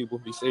 All right, people,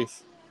 be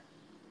safe.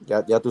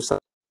 Y'all do something.